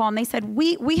a phone call, and they said,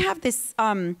 we have this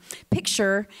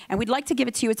picture, and we'd like to give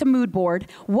it to you. It's a mood board.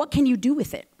 What can you do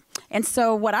with it? And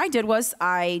so what I did was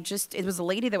it was a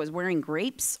lady that was wearing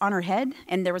grapes on her head,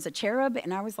 and there was a cherub,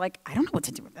 and I was like, I don't know what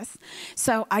to do with this.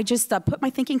 So I just put my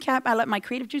thinking cap, I let my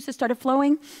creative juices started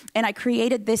flowing, and I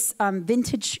created this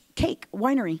vintage cake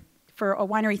winery for a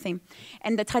winery theme.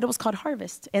 And the title was called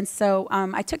Harvest. And so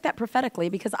I took that prophetically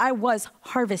because I was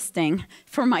harvesting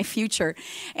for my future.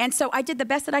 And so I did the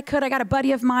best that I could. I got a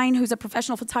buddy of mine who's a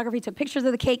professional photographer. He took pictures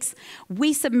of the cakes.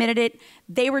 We submitted it.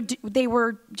 They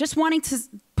were just wanting to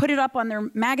put it up on their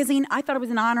magazine. I thought it was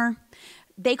an honor.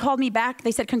 They called me back.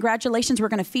 They said, congratulations, we're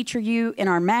going to feature you in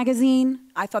our magazine.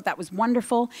 I thought that was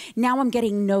wonderful. Now I'm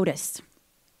getting noticed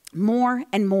more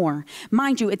and more.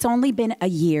 Mind you, it's only been a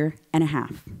year and a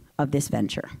half of this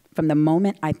venture. From the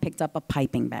moment I picked up a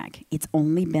piping bag, it's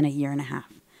only been a year and a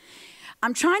half.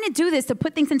 I'm trying to do this to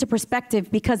put things into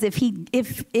perspective because if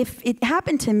it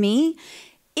happened to me,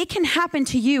 it can happen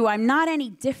to you. I'm not any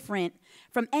different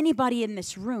from anybody in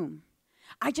this room.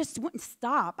 I just wouldn't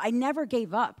stop. I never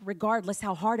gave up, regardless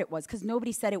how hard it was, because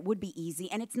nobody said it would be easy,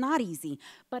 and it's not easy.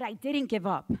 But I didn't give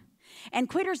up. And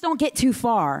quitters don't get too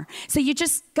far. So you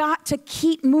just got to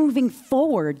keep moving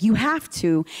forward. You have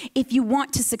to if you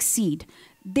want to succeed.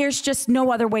 There's just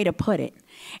no other way to put it.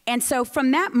 And so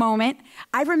from that moment,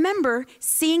 I remember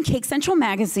seeing Cake Central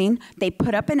magazine. They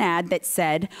put up an ad that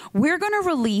said, we're going to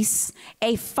release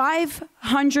a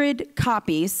 500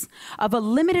 copies of a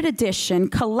limited edition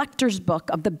collector's book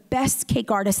of the best cake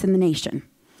artists in the nation.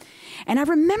 And I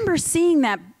remember seeing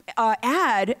that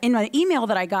ad in an email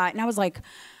that I got, and I was like,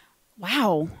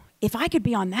 wow, if I could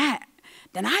be on that,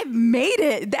 then I've made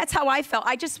it. That's how I felt.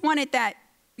 I just wanted that,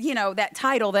 you know, that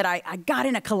title that I got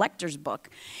in a collector's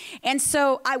book. And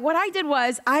so what I did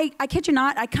was, I kid you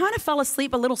not, I kind of fell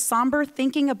asleep a little somber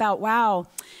thinking about, wow,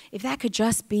 if that could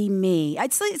just be me.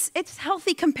 It's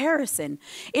healthy comparison.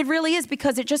 It really is,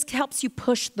 because it just helps you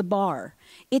push the bar.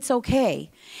 It's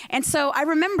okay. And so I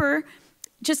remember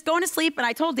just going to sleep, and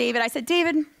I told David, I said,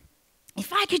 David,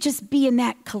 if I could just be in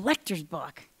that collector's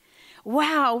book,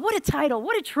 wow, what a title,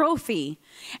 what a trophy.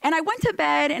 And I went to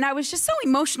bed, and I was just so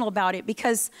emotional about it,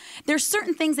 because there's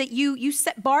certain things that you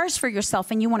set bars for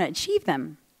yourself and you want to achieve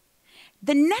them.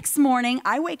 The next morning,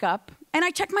 I wake up and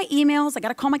I check my emails. I got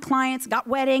to call my clients. I got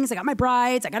weddings. I got my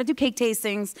brides. I got to do cake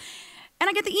tastings. And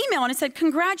I get the email, and it said,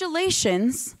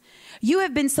 congratulations, you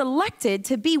have been selected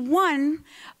to be one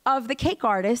of the cake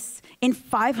artists in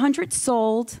 500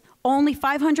 sold, only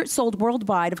 500 sold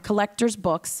worldwide of collector's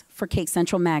books for Cake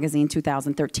Central magazine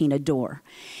 2013, Adore.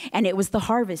 And it was the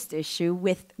Harvest issue,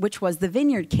 which was the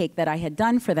vineyard cake that I had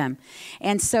done for them.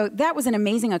 And so that was an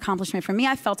amazing accomplishment for me.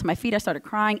 I fell to my feet. I started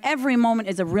crying. Every moment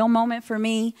is a real moment for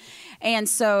me. And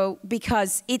so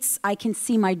because I can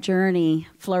see my journey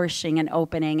flourishing and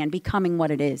opening and becoming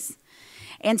what it is.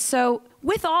 And so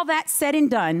with all that said and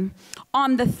done,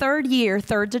 on the third year,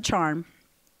 third to charm,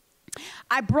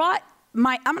 I brought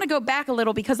I'm going to go back a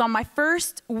little, because on my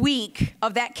first week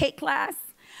of that cake class,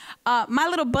 my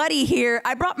little buddy here,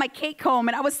 I brought my cake home,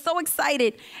 and I was so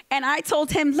excited. And I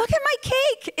told him, look at my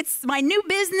cake. It's my new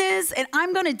business, and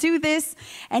I'm going to do this.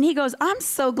 And he goes, I'm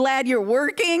so glad you're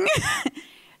working.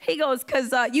 He goes,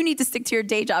 because you need to stick to your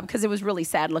day job, because it was really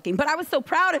sad looking. But I was so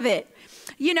proud of it,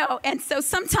 you know. And so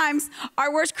sometimes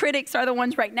our worst critics are the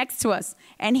ones right next to us.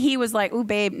 And he was like, ooh,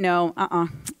 babe, no,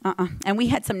 And we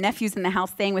had some nephews in the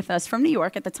house staying with us from New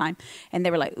York at the time. And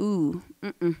they were like, ooh,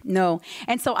 no.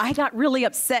 And so I got really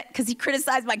upset because he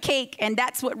criticized my cake. And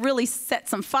that's what really set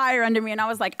some fire under me. And I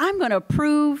was like, I'm going to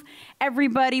prove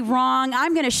everybody wrong.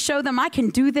 I'm going to show them I can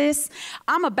do this.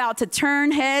 I'm about to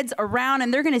turn heads around,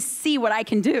 and they're going to see what I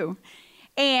can do.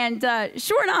 And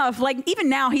sure enough, like even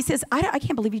now, he says, I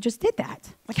can't believe you just did that.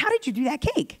 Like, how did you do that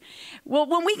cake? Well,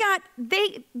 when we got,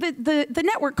 the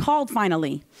network called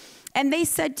finally, and they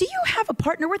said, do you have a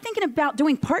partner? We're thinking about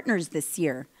doing partners this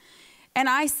year. And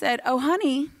I said, oh,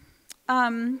 honey,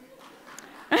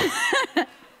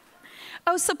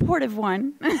 oh, supportive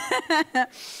one.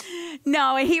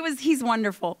 No, he's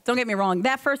wonderful. Don't get me wrong.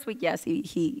 That first week, yes,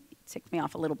 he ticked me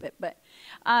off a little bit, but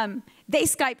they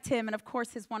Skyped him, and of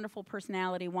course his wonderful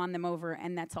personality won them over,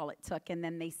 and that's all it took. And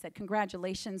then they said,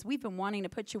 congratulations, we've been wanting to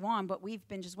put you on, but we've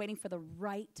been just waiting for the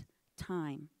right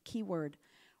time. Keyword,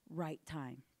 right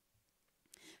time.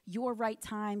 Your right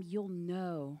time, you'll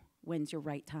know when's your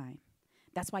right time.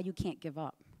 That's why you can't give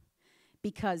up,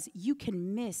 because you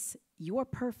can miss your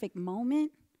perfect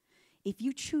moment. If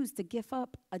you choose to give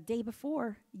up a day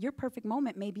before, your perfect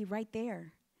moment may be right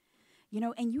there. You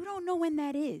know, and you don't know when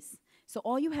that is. So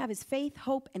all you have is faith,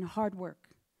 hope, and hard work.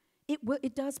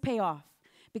 It does pay off,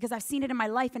 because I've seen it in my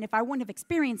life, and if I wouldn't have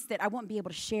experienced it, I wouldn't be able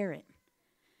to share it.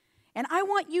 And I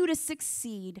want you to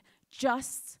succeed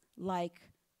just like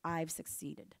I've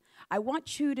succeeded. I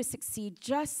want you to succeed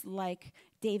just like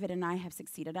David and I have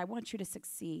succeeded. I want you to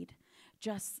succeed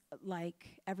just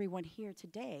like everyone here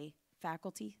today,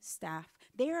 faculty, staff.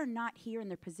 They are not here in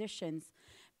their positions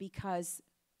because,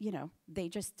 you know,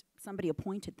 somebody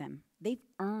appointed them. They've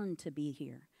earned to be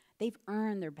here. They've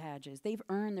earned their badges. They've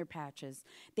earned their patches.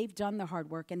 They've done the hard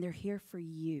work, and they're here for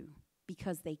you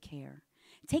because they care.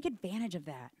 Take advantage of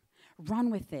that.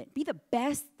 Run with it. Be the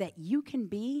best that you can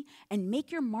be and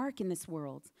make your mark in this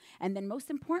world. And then most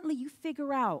importantly, you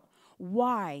figure out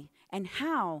why and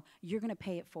how you're going to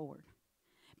pay it forward.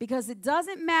 Because it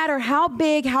doesn't matter how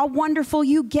big, how wonderful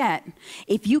you get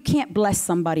if you can't bless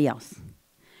somebody else.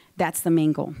 That's the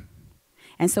main goal.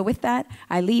 And so with that,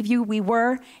 I leave you. We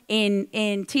were in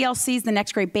TLC's The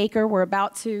Next Great Baker. We're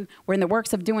in the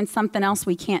works of doing something else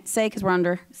we can't say because we're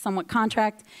under somewhat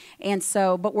contract. And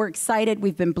so, but we're excited.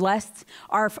 We've been blessed.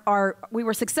 We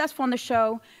were successful on the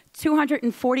show.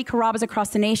 240 Carrabba's across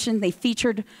the nation. They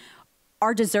featured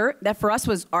our dessert. That for us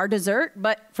was our dessert,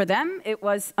 but for them, it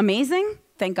was amazing.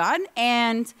 Thank God.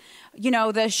 And, you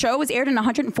know, the show was aired in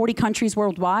 140 countries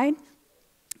worldwide.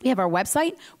 We have our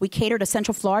website. We cater to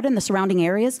Central Florida and the surrounding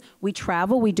areas. We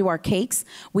travel. We do our cakes.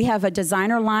 We have a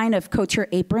designer line of couture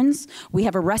aprons. We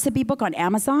have a recipe book on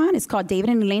Amazon. It's called David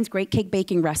and Elaine's Great Cake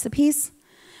Baking Recipes.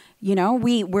 You know,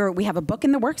 we have a book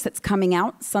in the works that's coming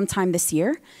out sometime this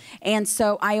year. And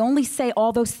so I only say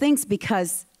all those things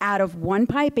because out of one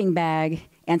piping bag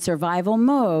and survival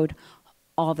mode,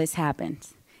 all this happened.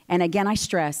 And again, I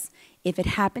stress, if it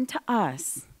happened to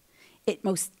us, it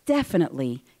most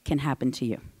definitely can happen to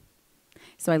you.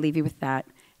 So I leave you with that.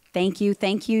 Thank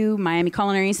you, Miami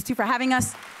Culinary Institute, for having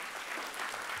us.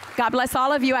 God bless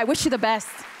all of you. I wish you the best.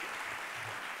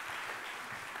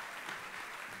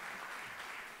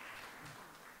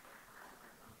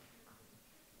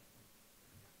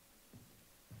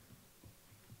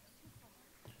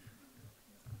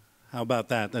 How about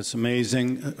that? That's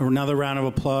amazing. Another round of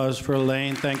applause for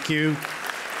Elaine. Thank you.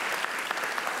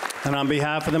 And on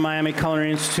behalf of the Miami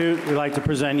Culinary Institute, we'd like to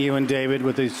present you and David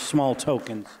with these small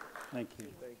tokens. Thank you.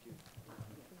 Thank you.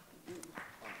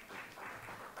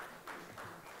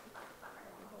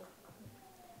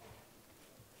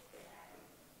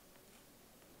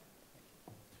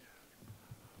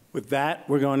 With that,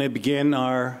 we're going to begin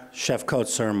our chef coat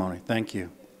ceremony. Thank you.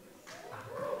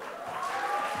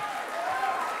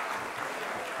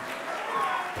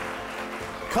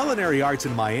 Culinary arts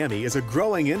in Miami is a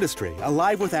growing industry,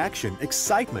 alive with action,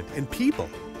 excitement, and people.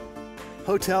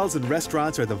 Hotels and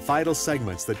restaurants are the vital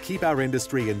segments that keep our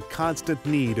industry in constant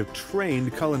need of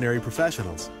trained culinary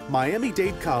professionals.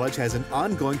 Miami-Dade College has an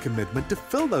ongoing commitment to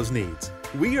fill those needs.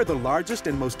 We are the largest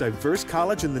and most diverse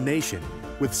college in the nation,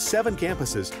 with 7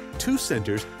 campuses, 2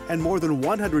 centers, and more than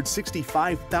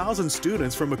 165,000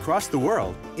 students from across the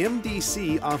world.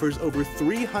 MDC offers over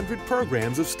 300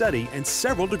 programs of study and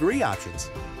several degree options.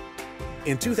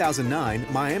 In 2009,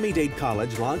 Miami-Dade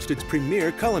College launched its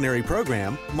premier culinary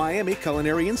program, Miami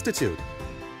Culinary Institute,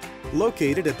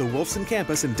 located at the Wolfson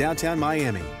campus in downtown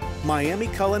Miami. Miami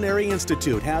Culinary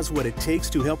Institute has what it takes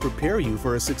to help prepare you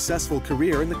for a successful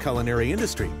career in the culinary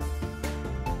industry.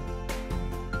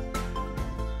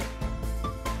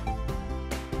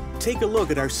 Take a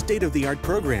look at our state-of-the-art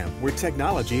program where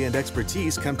technology and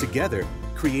expertise come together,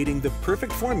 creating the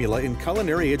perfect formula in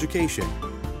culinary education.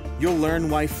 You'll learn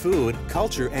why food,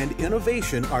 culture, and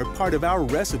innovation are part of our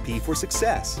recipe for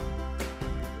success.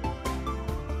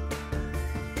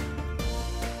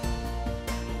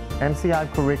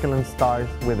 MCI curriculum starts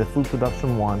with the Food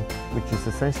Production 1, which is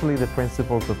essentially the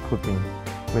principles of cooking,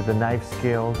 with the knife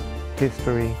skills,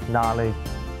 history, knowledge,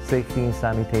 safety and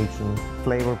sanitation,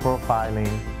 flavor profiling,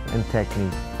 and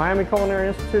technique. Miami Culinary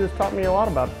Institute has taught me a lot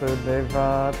about food. They've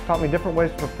taught me different ways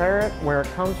to prepare it, where it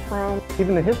comes from,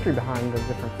 even the history behind the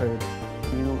different foods.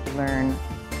 You learn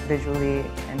visually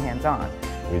and hands-on.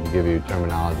 We give you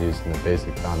terminologies and the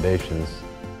basic foundations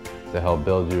to help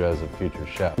build you as a future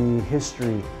chef. The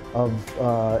history of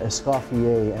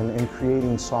escoffier and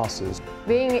creating sauces.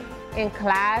 Being in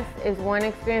class is one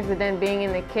experience, but then being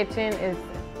in the kitchen is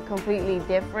completely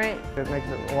different. It makes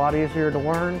it a lot easier to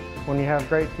learn when you have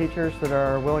great teachers that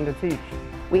are willing to teach.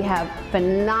 We have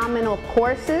phenomenal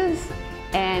courses,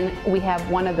 and we have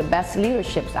one of the best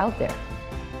leaderships out there.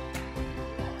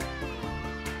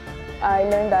 I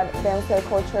learned that the MCI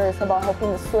culture is about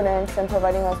helping the students and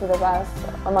providing us with a vast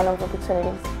amount of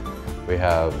opportunities. We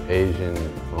have Asian,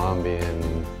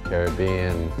 Colombian,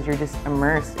 Caribbean. You're just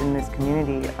immersed in this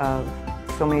community of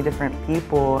so many different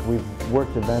people. We've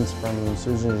worked events from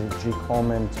Susan G.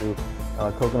 Coleman to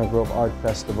Coconut Grove Art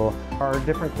Festival. Our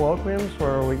different colloquiums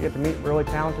where we get to meet really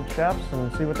talented chefs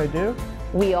and see what they do.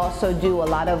 We also do a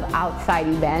lot of outside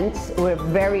events. We're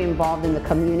very involved in the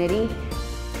community.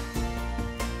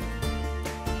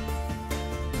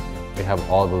 We have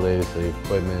all the latest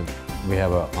equipment. We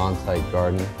have an on-site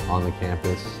garden on the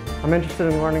campus. I'm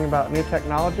interested in learning about new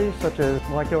technologies such as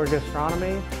molecular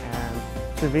gastronomy and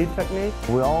sous vide technique.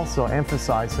 We also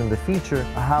emphasize in the feature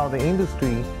how the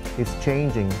industry is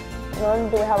changing. Not only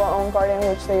do we have our own garden,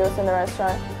 which they use in the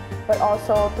restaurant, but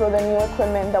also through the new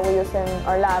equipment that we use in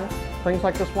our labs. Things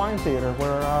like this wine theater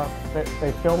where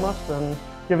they film us and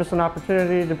give us an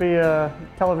opportunity to be a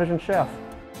television chef.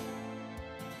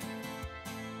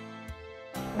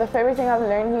 The favorite thing I've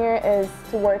learned here is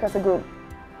to work as a group.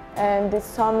 And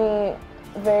this taught me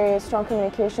very strong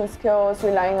communication skills,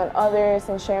 relying on others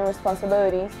and sharing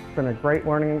responsibilities. It's been a great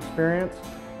learning experience,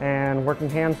 and working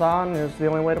hands-on is the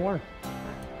only way to learn.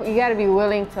 You got to be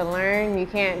willing to learn. You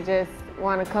can't just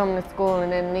want to come to school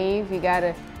and then leave. You got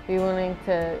to be willing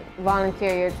to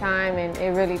volunteer your time, and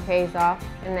it really pays off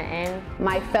in the end.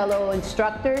 My fellow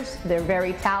instructors, they're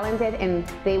very talented, and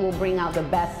they will bring out the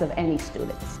best of any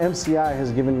students. MCI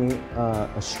has given me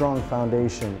a strong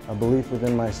foundation, a belief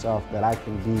within myself that I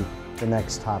can be the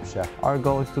next top chef. Our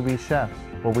goal is to be chefs,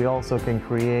 but we also can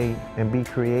create and be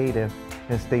creative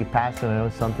and stay passionate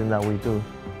with something that we do.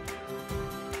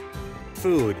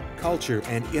 Food, culture,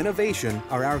 and innovation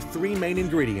are our three main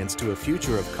ingredients to a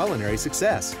future of culinary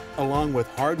success. Along with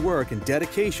hard work and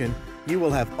dedication, you will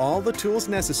have all the tools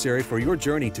necessary for your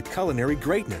journey to culinary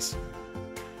greatness.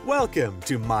 Welcome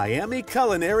to Miami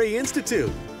Culinary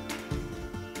Institute.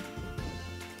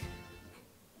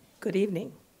 Good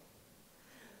evening.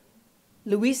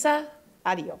 Luisa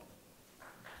Ario.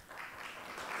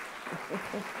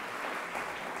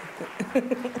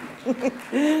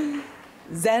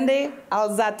 Zande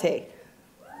Alzate.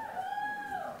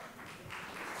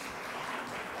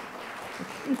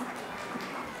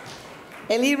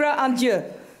 Elira Andieu.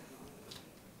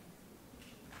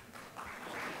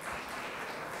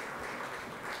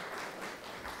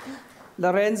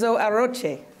 Lorenzo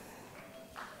Aroche.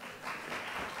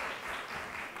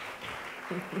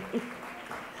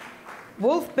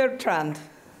 Wolf Bertrand.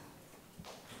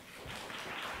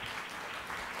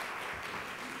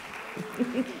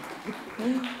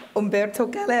 Umberto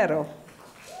Calero.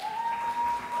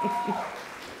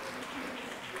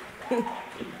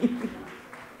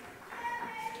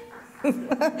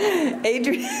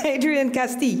 Adrian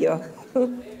Castillo.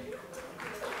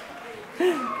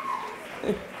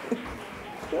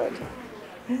 Good.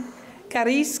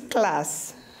 Carice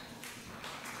Klaas.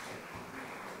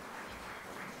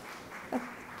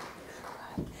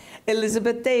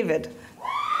 Elizabeth David.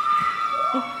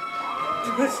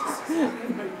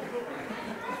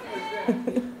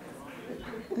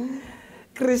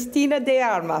 Cristina de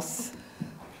Armas.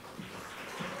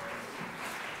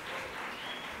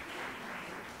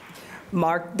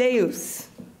 Mark Deus.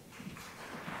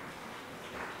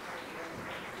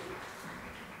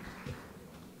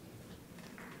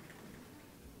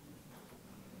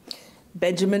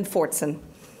 Benjamin Fortson.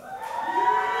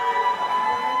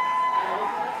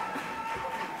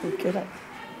 Good.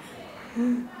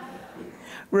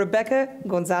 Rebecca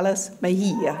Gonzalez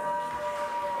Mejia.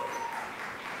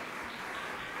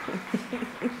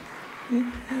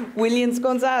 Williams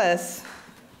Gonzalez.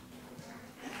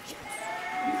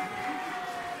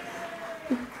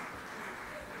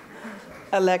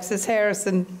 Alexis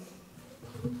Harrison.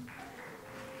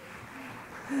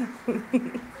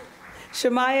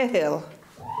 Shemaya Hill.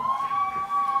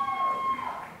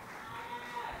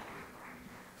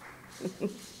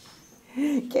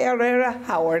 Carrera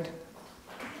Howard.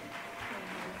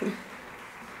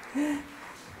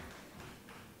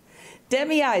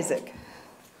 Demi Isaac.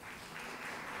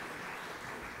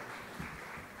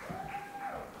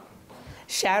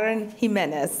 Sharon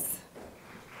Jimenez.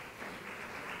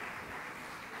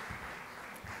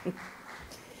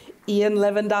 Ian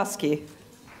Lewandowski.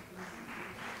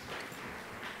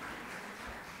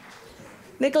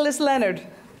 Nicholas Leonard.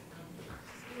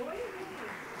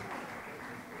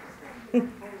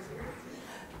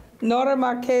 Nora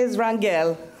Marquez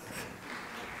Rangel.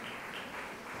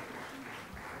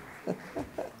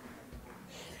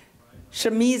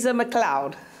 Shamiza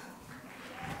McLeod.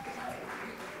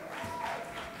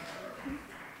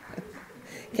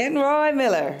 Kenroy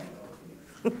Miller.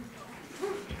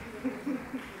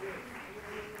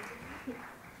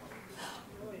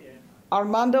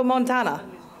 Armando Montana.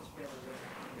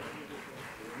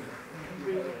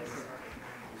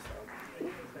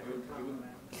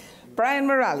 Brian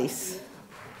Morales.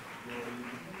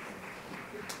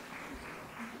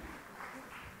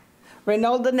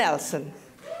 Reynolda Nelson.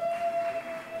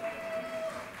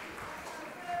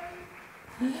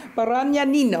 Baranya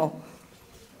Nino.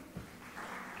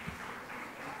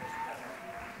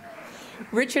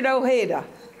 Richard Ojeda.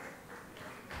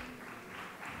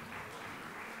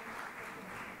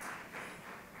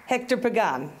 Hector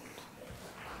Pagan.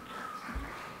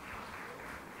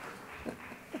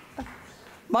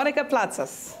 Monica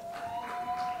Plazas.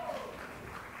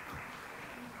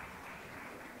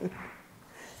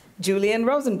 Julian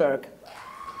Rosenberg.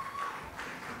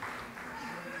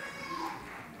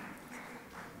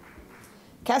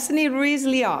 Cassini Ruiz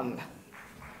Leon.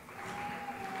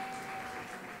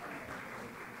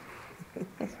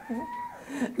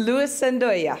 Luis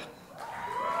Sendoya.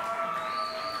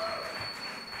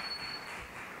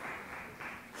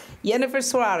 Jennifer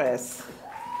Suarez.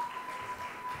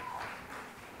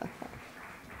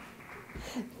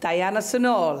 Diana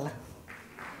Sunol.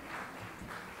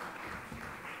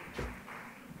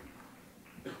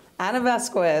 Ana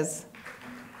Vasquez.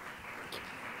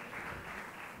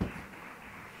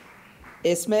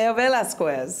 Ismael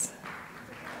Velasquez.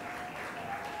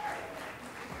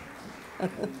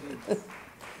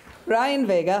 Ryan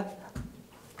Vega.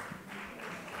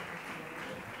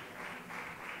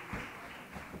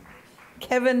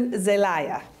 Kevin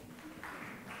Zelaya.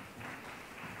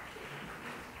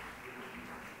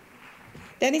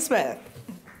 Danny Smith.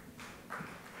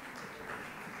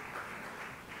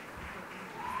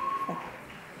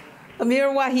 Amir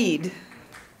Wahid.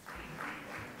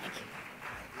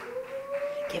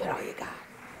 Give it all you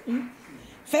got.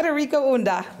 Federico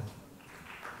Unda.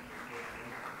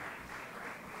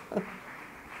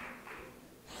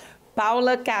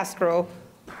 Paula Castro.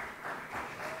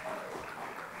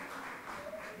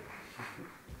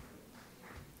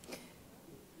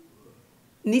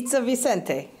 Nitza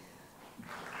Vicente.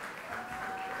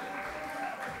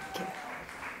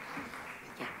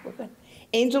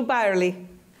 Angel Byerly.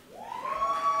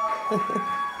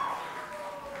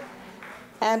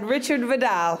 And Richard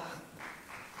Vidal.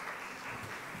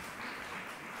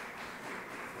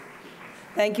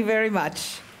 Thank you very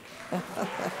much.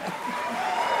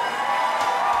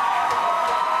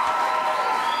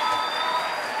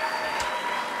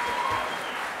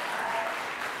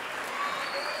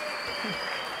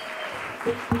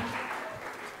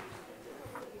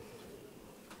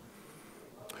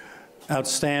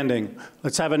 Outstanding.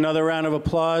 Let's have another round of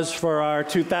applause for our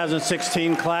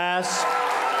 2016 class.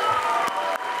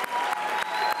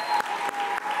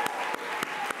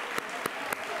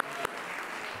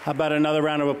 How about another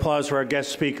round of applause for our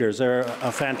guest speakers? They're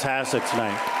fantastic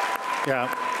tonight. Yeah.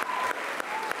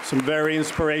 Some very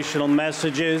inspirational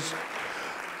messages.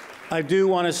 I do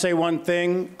want to say one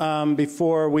thing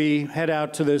before we head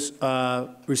out to this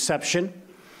reception.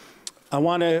 I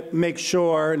want to make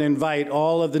sure and invite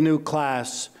all of the new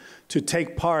class to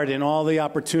take part in all the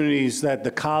opportunities that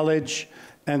the college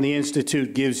and the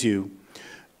Institute gives you.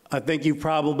 I think you've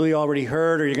probably already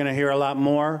heard, or you're going to hear a lot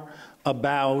more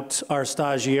about our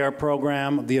stagiaire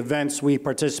program, the events we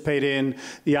participate in,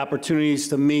 the opportunities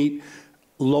to meet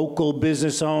local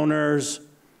business owners,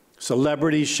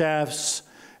 celebrity chefs,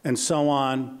 and so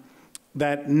on.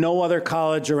 that no other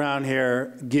college around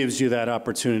here gives you that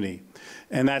opportunity.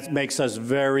 And that makes us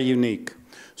very unique.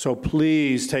 So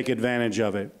please take advantage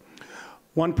of it.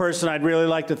 One person I'd really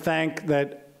like to thank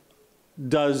that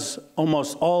does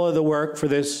almost all of the work for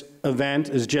this event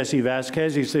is Jesse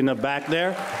Vasquez. He's in the back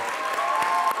there.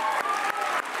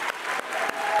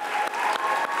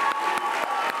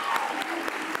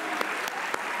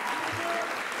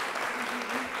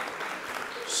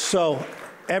 So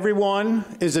everyone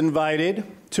is invited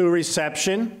to a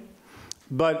reception.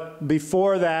 But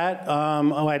before that,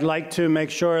 I'd like to make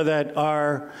sure that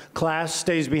our class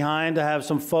stays behind to have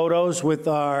some photos with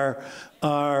our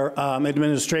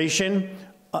administration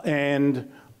and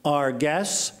our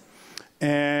guests.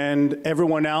 And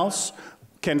everyone else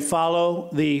can follow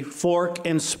the fork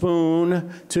and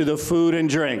spoon to the food and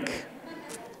drink.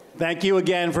 Thank you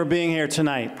again for being here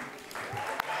tonight.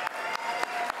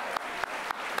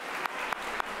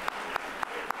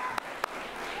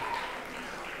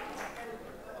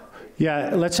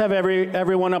 Yeah, let's have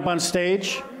everyone up on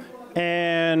stage,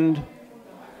 and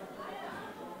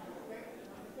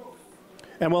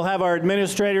we'll have our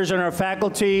administrators and our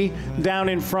faculty down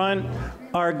in front,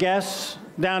 our guests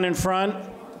down in front.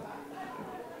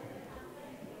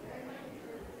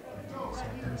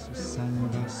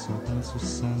 Só danço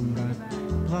samba,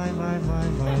 vai, vai, vai,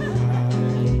 vai,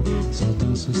 vai. Só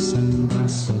danço samba,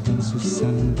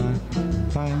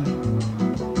 vai.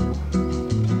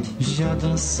 Já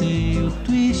dancei o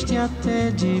twist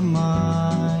até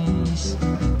demais,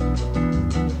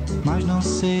 mas não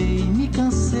sei, me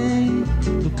cansei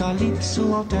do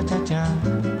calypso ao tchá-tchá-tchá.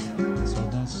 Só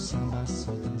danço